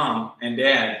my mom and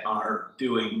dad are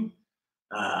doing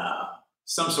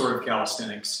some sort of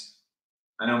calisthenics.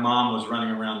 I know mom was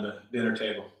running around the dinner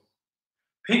table.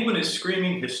 Penguin is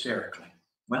screaming hysterically.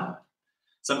 Well,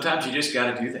 sometimes you just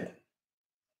got to do that.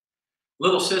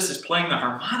 Little sis is playing the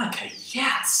harmonica.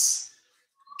 Yes.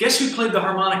 Guess who played the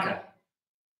harmonica?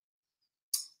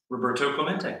 Roberto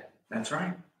Clemente. That's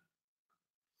right.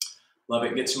 Love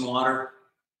it. Get some water.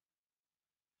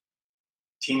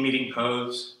 Team meeting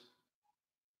pose.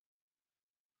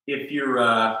 If you're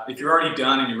already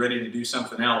done and you're ready to do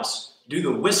something else, do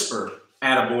the whisper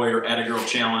attaboy or attagirl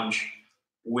challenge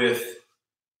with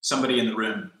somebody in the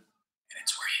room. And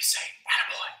it's where you say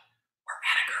attaboy or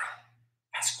attagirl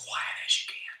as quiet as you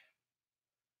can.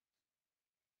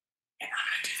 And I'm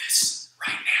going to do this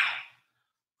right now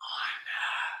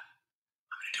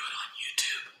I'm going to do it on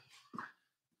YouTube. I'm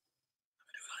going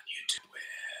to do it on YouTube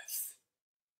with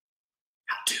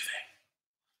Altuve.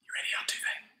 You ready,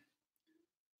 Altuve?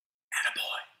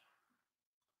 Attaboy.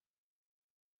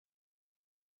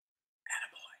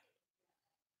 Attaboy.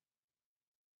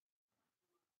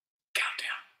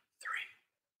 Countdown. 3,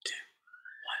 2, 1.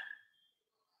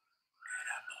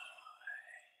 Attaboy.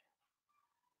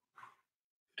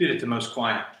 Did it the most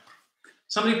quiet.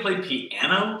 Somebody played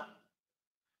piano?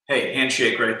 Hey,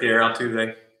 handshake right there,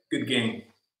 Altuve. Good game.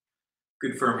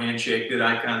 Good firm handshake, good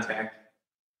eye contact.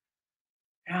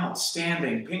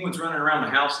 Outstanding. Penguins running around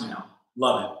the house now.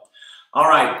 Love it. All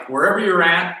right, wherever you're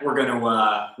at, we're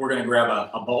gonna grab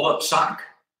a ball-up sock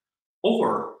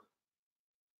or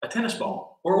a tennis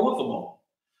ball or a wiffle ball.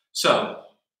 So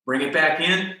bring it back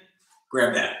in,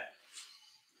 grab that.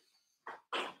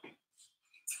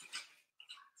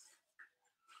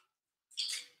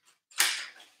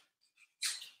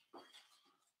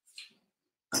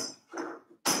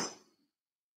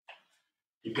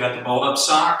 got the balled up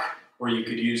sock, or you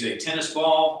could use a tennis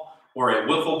ball or a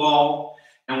wiffle ball.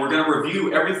 And we're going to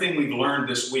review everything we've learned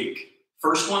this week.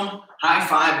 First one, high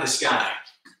five the sky.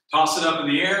 Toss it up in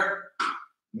the air,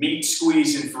 meet,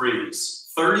 squeeze, and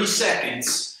freeze. 30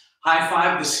 seconds, high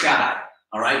five the sky.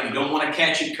 All right, you don't want to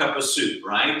catch a cup of soup,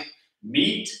 right?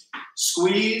 Meet,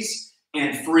 squeeze,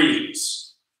 and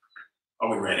freeze. Are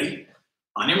we ready?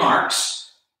 On your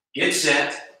marks, get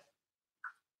set,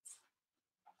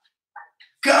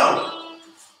 go.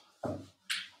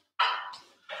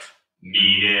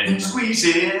 Meet it, squeeze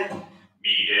it,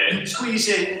 meet it, squeeze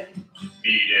it,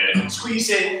 meet it, squeeze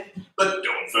it, but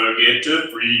don't forget to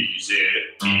freeze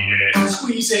it. Meet it,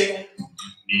 squeeze it,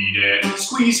 meet it,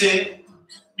 squeeze it,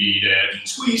 meet it,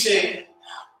 squeeze it,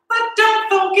 but don't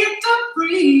forget to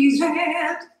freeze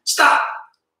it. Stop.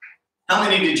 How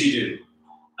many did you do?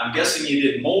 I'm guessing you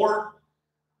did more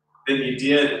than you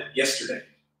did yesterday.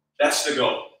 That's the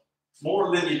goal.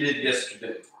 More than you did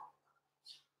yesterday.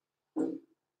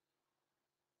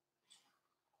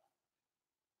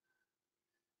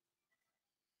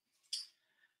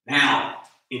 Now,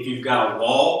 if you've got a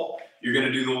wall, you're going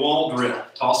to do the wall drill.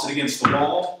 Toss it against the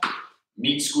wall,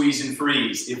 meet, squeeze, and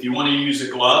freeze. If you want to use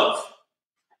a glove,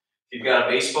 if you've got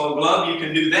a baseball glove, you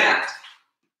can do that.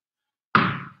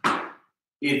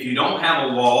 If you don't have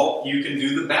a wall, you can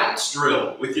do the bounce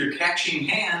drill with your catching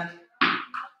hand.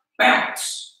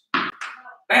 Bounce,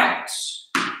 bounce,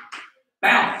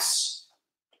 bounce.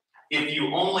 If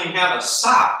you only have a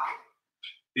sock,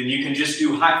 then you can just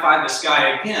do high five the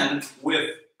sky again with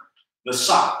the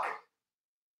sock.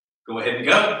 Go ahead and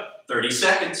go. 30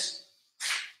 seconds.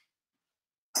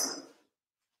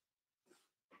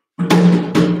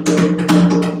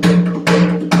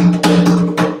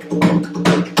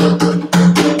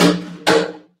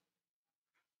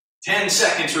 Ten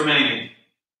seconds remaining.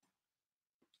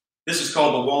 This is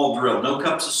called the wall drill. No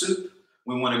cups of soup.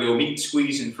 We want to go meet,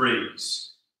 squeeze, and freeze.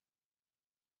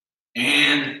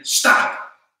 And stop.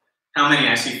 How many?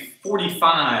 I see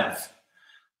 45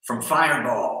 from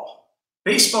Fireball.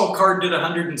 Baseball card did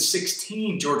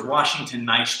 116. George Washington,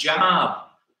 nice job.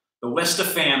 The Westa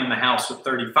fam in the house with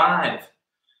 35.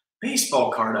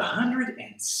 Baseball card,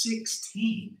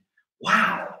 116.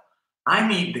 Wow. I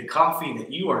need the coffee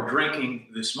that you are drinking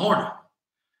this morning.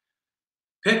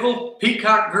 Pickle,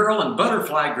 Peacock Girl, and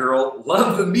Butterfly Girl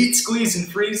love the meet, squeeze,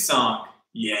 and freeze song.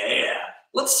 Yeah.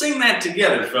 Let's sing that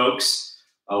together, folks.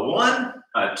 A 1,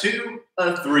 a 2,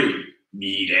 a 3.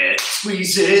 Meet it,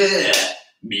 squeeze it.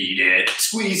 Meet it,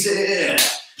 squeeze it.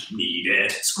 Meet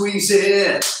it, squeeze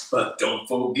it. But don't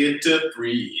forget to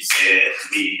freeze it.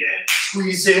 Meet it,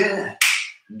 squeeze it.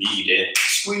 Meet it,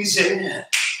 squeeze it.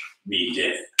 Meet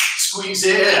it, squeeze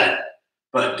it.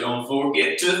 But don't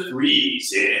forget to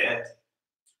freeze it.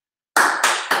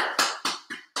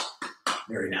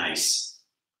 Very nice.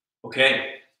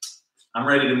 Okay, I'm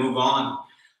ready to move on.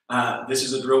 This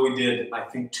is a drill we did, I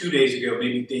think, 2 days ago,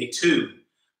 maybe day 2.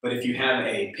 But if you have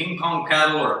a ping pong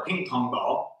paddle or a ping pong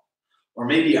ball, or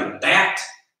maybe a bat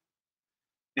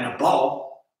and a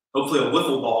ball, hopefully a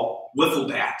wiffle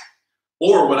bat,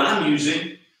 or what I'm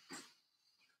using,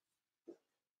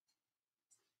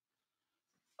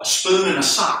 a spoon and a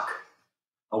sock,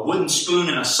 a wooden spoon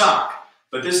and a sock.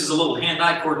 But this is a little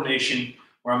hand-eye coordination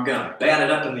where I'm going to bat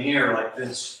it up in the air like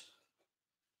this.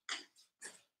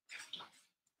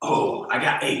 Oh, I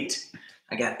got 8.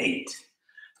 I got 8.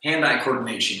 Hand-eye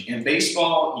coordination. In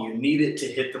baseball, you need it to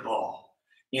hit the ball.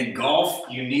 In golf,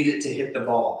 you need it to hit the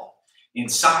ball. In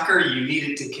soccer, you need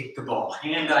it to kick the ball.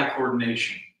 Hand-eye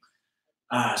coordination.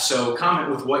 So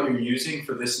comment with what you're using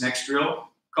for this next drill.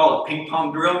 Call it ping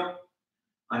pong drill.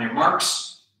 On your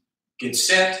marks, get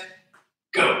set,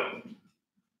 go.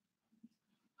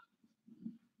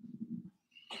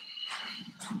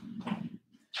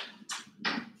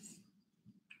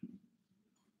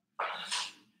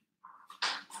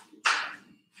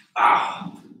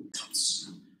 Ah,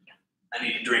 I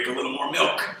need to drink a little more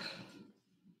milk.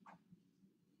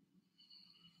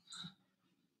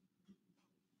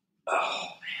 Oh,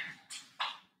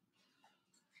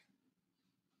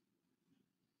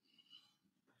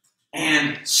 man.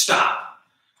 And stop.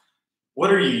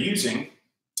 What are you using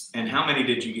and how many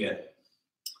did you get?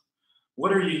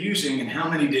 What are you using and how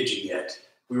many did you get?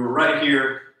 We were right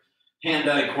here,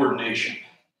 hand-eye coordination.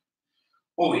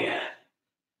 Oh, yeah.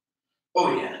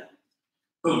 Oh, yeah.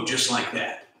 Boom, just like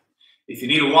that. If you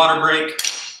need a water break,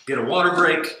 get a water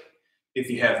break. If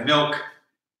you have milk,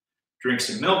 drink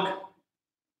some milk.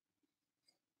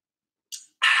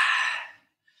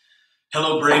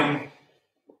 Hello, Braden.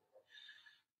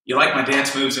 You like my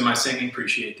dance moves and my singing?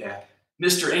 Appreciate that.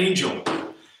 Mr. Angel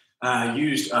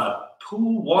used a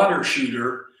pool water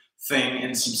shooter thing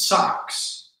and some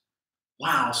socks.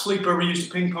 Wow, Sleepover used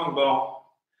a ping pong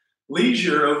ball.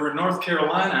 Leisure over in North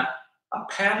Carolina, a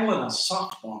paddle and a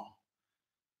softball.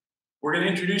 We're going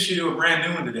to introduce you to a brand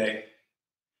new one today.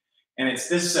 And it's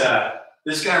this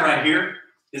guy right here.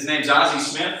 His name's Ozzie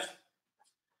Smith.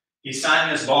 He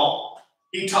signed this ball.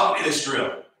 He taught me this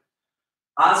drill.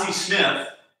 Ozzie Smith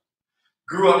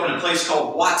grew up in a place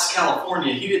called Watts,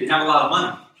 California. He didn't have a lot of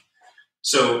money.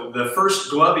 So the first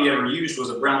glove he ever used was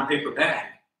a brown paper bag.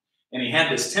 And he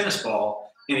had this tennis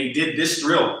ball, and he did this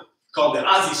drill called the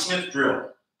Ozzie Smith drill.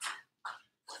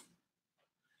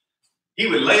 He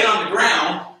would lay it on the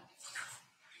ground,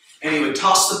 and he would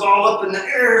toss the ball up in the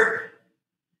air,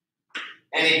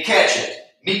 and he'd catch it.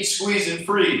 Meet, squeeze, and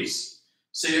freeze.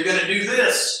 So you're going to do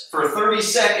this for 30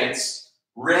 seconds.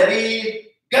 Ready,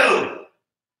 go.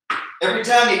 Every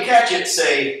time you catch it,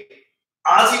 say,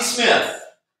 Ozzie Smith.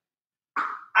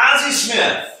 Ozzie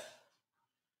Smith.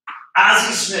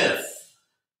 Ozzie Smith.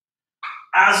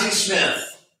 Ozzie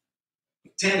Smith.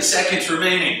 10 seconds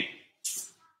remaining.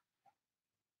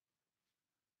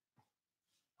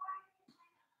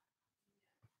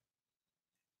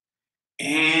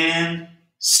 And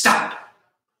stop.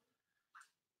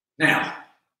 Now,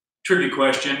 trivia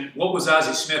question. What was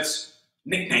Ozzie Smith's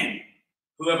nickname?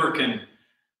 Whoever can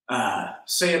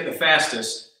say it the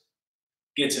fastest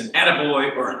gets an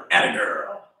attaboy or an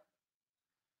attagirl.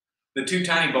 The two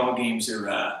tiny ball games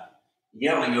are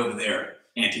yelling over there,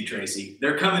 Auntie Tracy.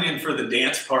 They're coming in for the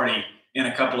dance party in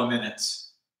a couple of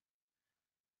minutes.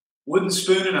 Wooden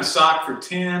spoon and a sock for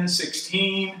 10,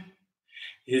 16.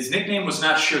 His nickname was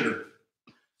not Sugar,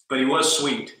 but he was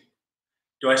sweet.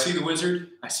 Do I see the wizard?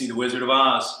 I see the Wizard of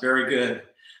Oz. Very good.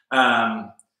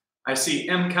 I see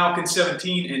M. Calkin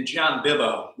 17 and John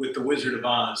Bibbo with the Wizard of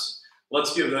Oz.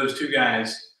 Let's give those two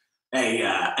guys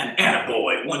an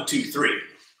attaboy. 1, 2, 3.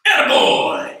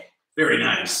 Attaboy! Very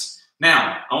nice.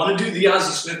 Now, I want to do the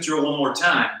Ozzie Smith drill one more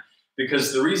time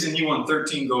because the reason he won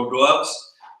 13 gold gloves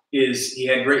is he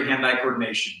had great hand-eye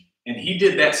coordination. And he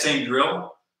did that same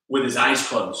drill with his eyes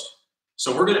closed.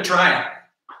 So we're going to try it.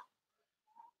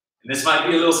 And this might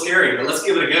be a little scary, but let's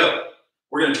give it a go.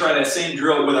 We're going to try that same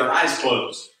drill with our eyes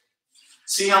closed.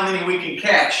 See how many we can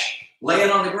catch. Lay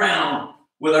it on the ground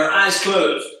with our eyes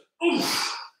closed.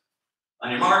 Oof.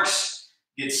 On your marks,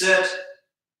 get set,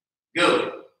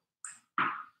 go.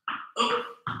 Oh,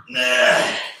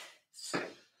 nah.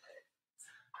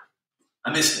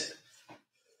 I missed it.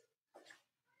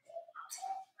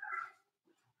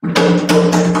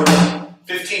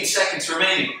 15 seconds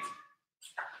remaining.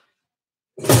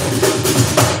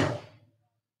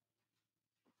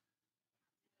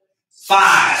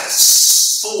 5,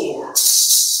 4,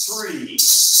 3,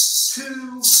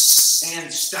 2,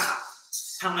 and stop.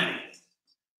 How many?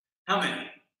 How many?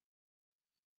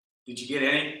 Did you get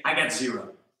any? I got 0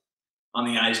 on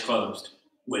the eyes closed.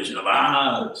 Wizard of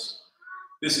Oz.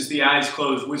 This is the eyes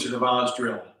closed Wizard of Oz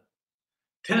drill.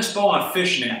 Tennis ball on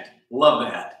fishnet. Love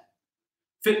that.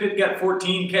 Fitbit got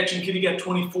 14. Catching Kitty got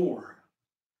 24.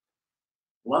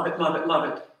 Love it, love it, love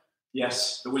it.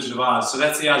 Yes, the Wizard of Oz. So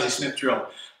that's the Ozzie Smith drill.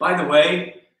 By the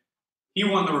way, he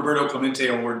won the Roberto Clemente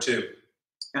Award too.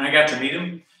 And I got to meet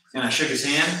him, and I shook his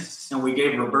hand, and we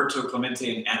gave Roberto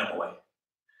Clemente an attaboy.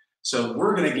 So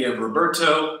we're going to give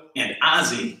Roberto and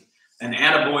Ozzie an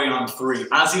attaboy on 3.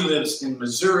 Ozzie lives in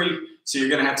Missouri, so you're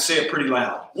going to have to say it pretty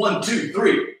loud. 1, 2,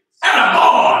 3.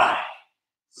 Attaboy!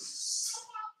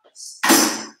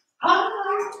 Hi.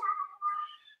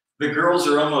 The girls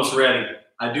are almost ready.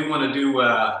 I do want to do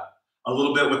a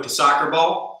little bit with the soccer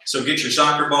ball, so get your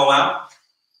soccer ball out.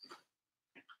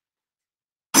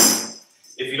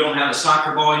 If you don't have a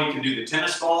soccer ball, you can do the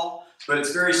tennis ball, but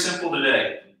it's very simple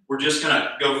today. We're just going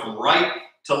to go from right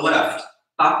to left,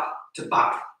 up to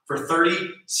bop for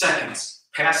 30 seconds.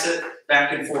 Pass it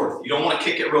back and forth. You don't want to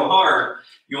kick it real hard.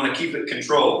 You want to keep it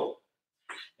controlled.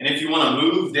 And if you want to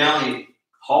move down the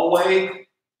hallway,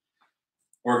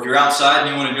 or if you're outside and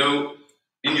you want to go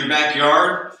in your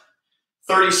backyard,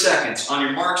 30 seconds. On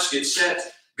your marks, get set,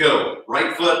 go.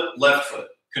 Right foot, left foot.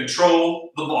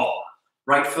 Control the ball.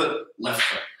 Right foot, left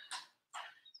foot.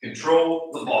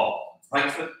 Control the ball.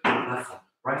 Right foot, left foot.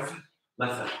 Right foot,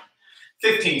 left foot.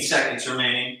 15 seconds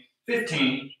remaining.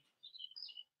 15.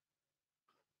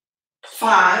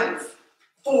 5,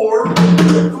 4,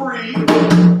 3,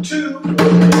 2,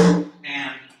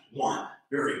 and 1.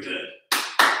 Very good.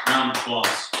 Round of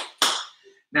applause.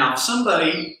 Now, if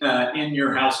somebody in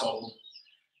your household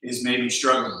is maybe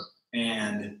struggling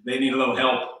and they need a little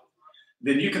help,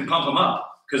 then you can pump them up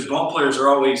because ball players are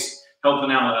always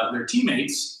helping out their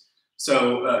teammates.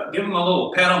 So give them a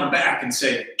little pat on the back and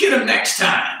say, get them next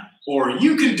time, or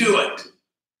you can do it.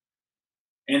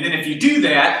 And then if you do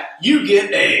that, you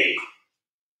get a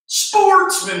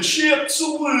sportsmanship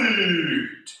salute.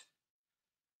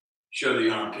 Show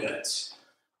the armpits.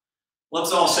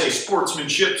 Let's all say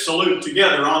sportsmanship salute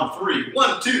together on 3.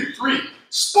 1, 2, 3.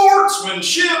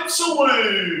 Sportsmanship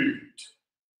salute.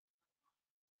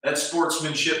 That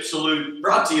sportsmanship salute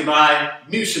brought to you by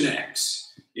Mucinex.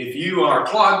 If you are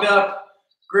clogged up,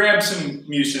 grab some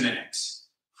Mucinex.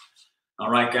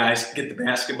 All right, guys, get the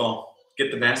basketball.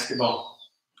 Get the basketball.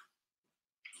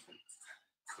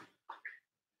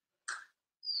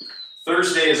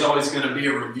 Thursday is always going to be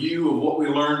a review of what we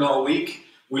learned all week.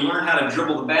 We learned how to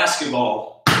dribble the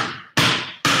basketball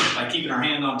by keeping our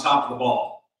hand on top of the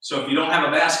ball. So if you don't have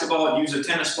a basketball, use a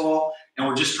tennis ball, and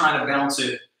we're just trying to bounce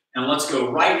it. And let's go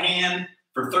right hand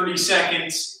for 30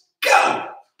 seconds. Go!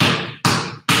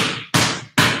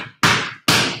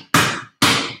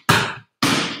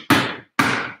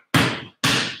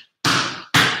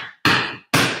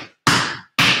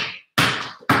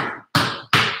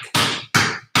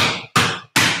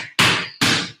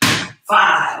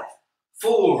 Five,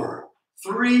 4,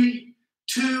 3,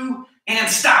 2, and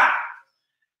stop.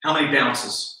 How many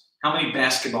bounces? How many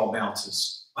basketball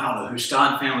bounces? Wow, the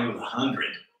Huston family with 100.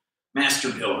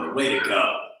 Master builder, way to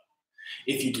go.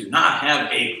 If you do not have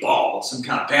a ball, some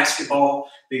kind of basketball,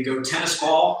 then go tennis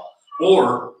ball,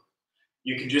 or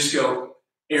you can just go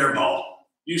air ball.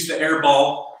 Use the air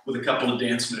ball with a couple of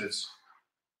dance moves,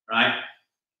 right?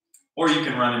 Or you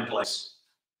can run in place.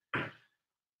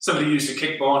 Somebody used a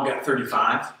kickball and got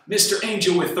 35. Mr.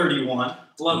 Angel with 31.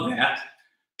 Love that.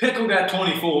 Pickle got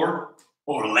 24.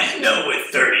 Orlando with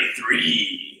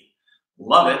 33.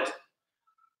 Love it.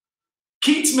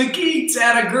 Keats McGeats,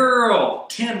 atta girl.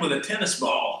 10 with a tennis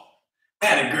ball.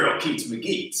 Atta girl, Keats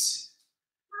McGeats.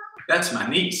 That's my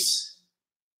niece.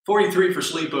 43 for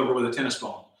sleepover with a tennis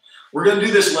ball. We're going to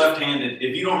do this left-handed.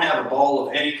 If you don't have a ball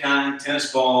of any kind,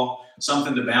 tennis ball,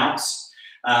 something to bounce,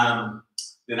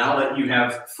 then I'll let you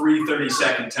have free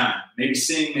 30-second time. Maybe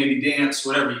sing, maybe dance,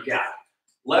 whatever you got.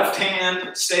 Left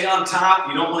hand, stay on top.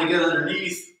 You don't want to get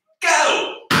underneath.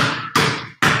 Go!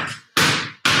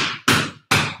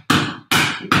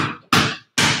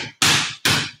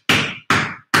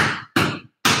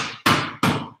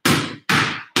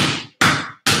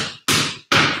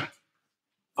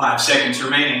 Five seconds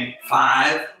remaining.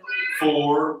 5,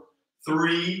 4,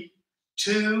 3,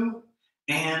 2,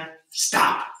 and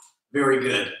stop. Very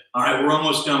good. All right, we're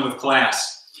almost done with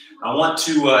class. I want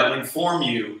to inform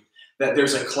you that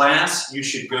there's a class you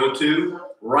should go to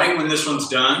right when this one's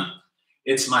done.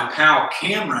 It's my pal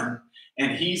Cameron,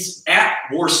 and he's at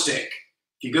Warstick.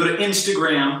 If you go to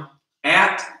Instagram,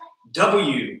 at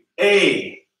WARSTIC,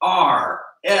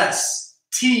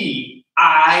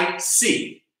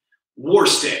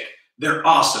 Warstick. They're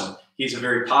awesome. He's a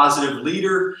very positive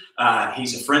leader.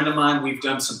 He's a friend of mine. We've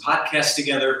done some podcasts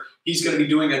together. He's going to be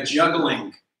doing a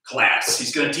juggling class.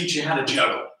 He's going to teach you how to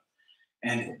juggle.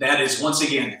 And that is, once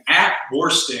again, at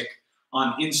Warstick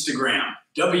on Instagram.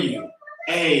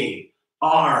 WARSTIC.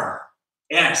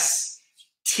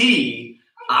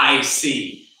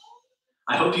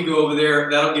 I hope you go over there.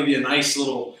 That'll give you a nice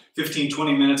little 15,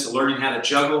 20 minutes of learning how to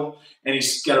juggle. And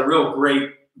he's got a real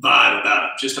great vibe about him.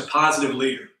 Just a positive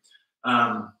leader.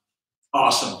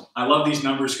 Awesome. I love these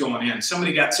numbers going in.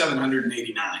 Somebody got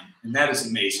 789, and that is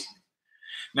amazing.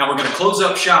 Now we're going to close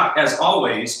up shop, as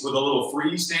always, with a little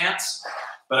freeze dance.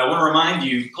 But I want to remind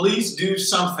you, please do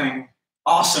something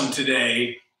awesome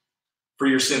today for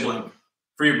your sibling,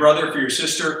 for your brother, for your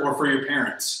sister, or for your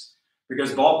parents.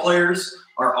 Because ball players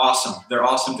are awesome. They're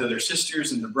awesome to their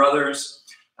sisters and their brothers.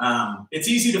 It's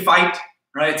easy to fight,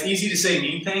 right? It's easy to say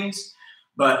mean things.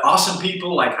 But awesome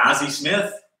people like Ozzie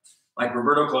Smith, like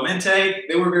Roberto Clemente,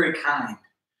 they were very kind.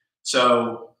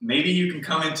 So maybe you can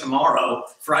come in tomorrow,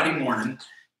 Friday morning,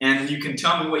 and you can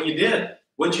tell me what you did.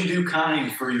 What'd you do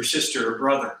kind for your sister or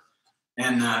brother?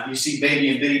 And you see Baby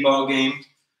and Biddy Ballgame.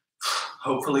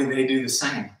 Hopefully they do the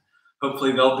same.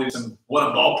 Hopefully they'll do some what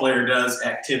a ball player does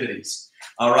activities.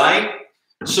 All right?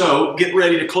 So get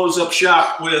ready to close up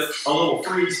shop with a little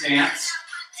freeze dance.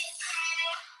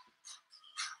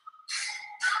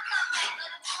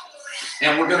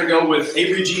 And we're going to go with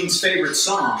Avery Jean's favorite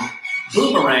song,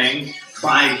 Boomerang,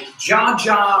 by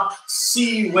Jaja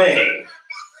Siwa.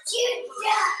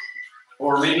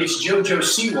 Or maybe it's Jojo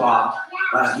Siwa.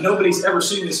 Nobody's ever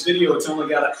seen this video. It's only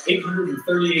got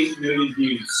 838 million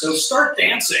views. So start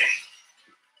dancing.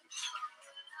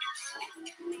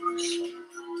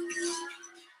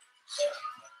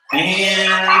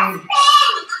 And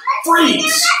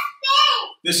freeze.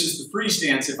 This is the freeze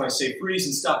dance. If I say freeze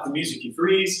and stop the music, you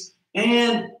freeze.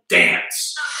 And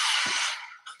dance.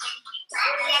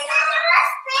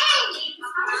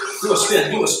 Do a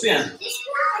spin. Do a spin.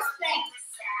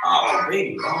 Oh,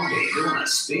 baby Ballgame doing a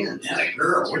spin. That a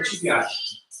girl. What you got,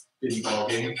 baby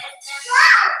Ballgame?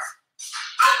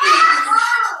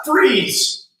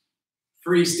 Freeze.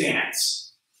 Freeze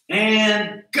dance.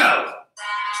 And go.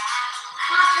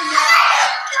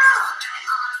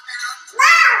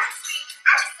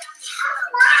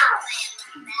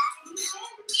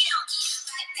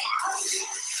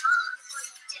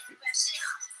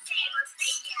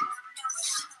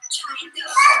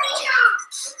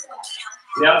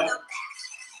 Yep.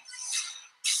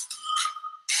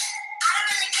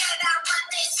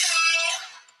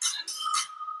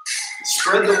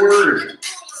 Spread the word.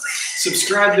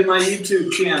 Subscribe to my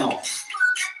YouTube channel,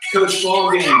 Coach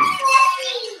Ballgame.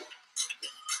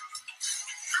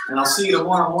 And I'll see you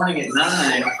tomorrow morning at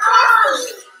 9.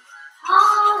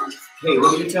 Hey,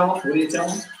 what do you tell them? What do you tell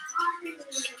them?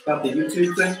 About the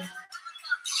YouTube thing?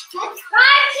 Subscribe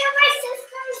to my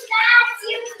sister's dad's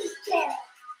YouTube channel.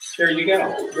 There you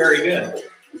go. Very good.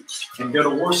 And go to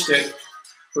War Stick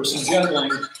for some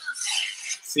juggling.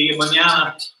 See you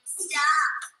mañana.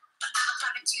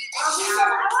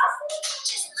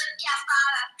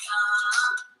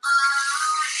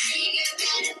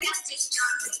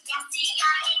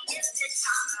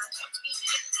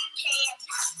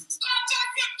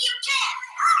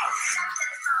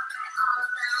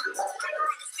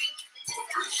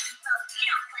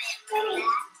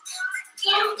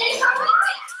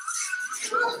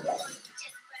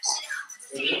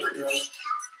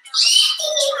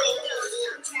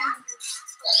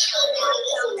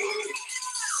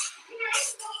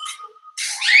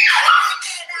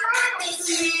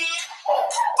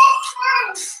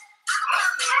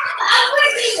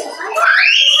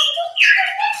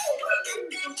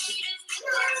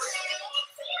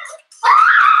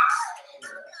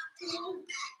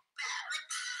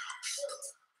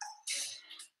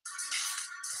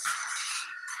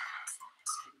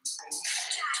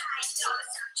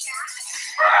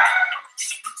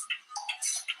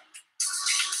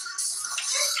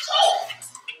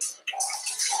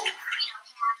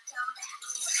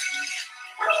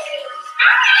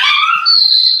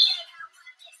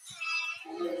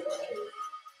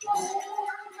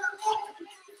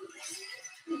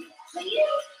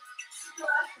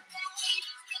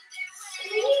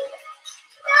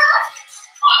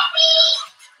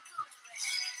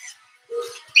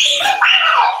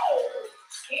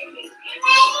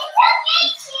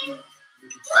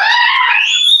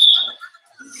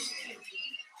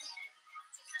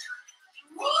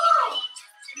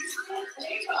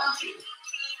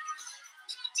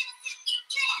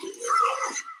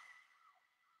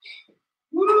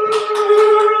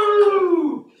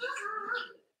 Woo!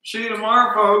 See you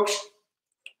tomorrow, folks.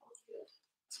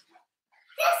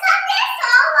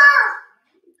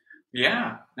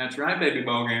 Yeah, that's right, baby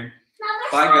Ballgame.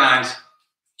 Bye, guys.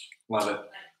 Love it.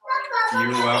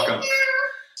 You're welcome.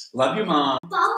 Love you, Mom.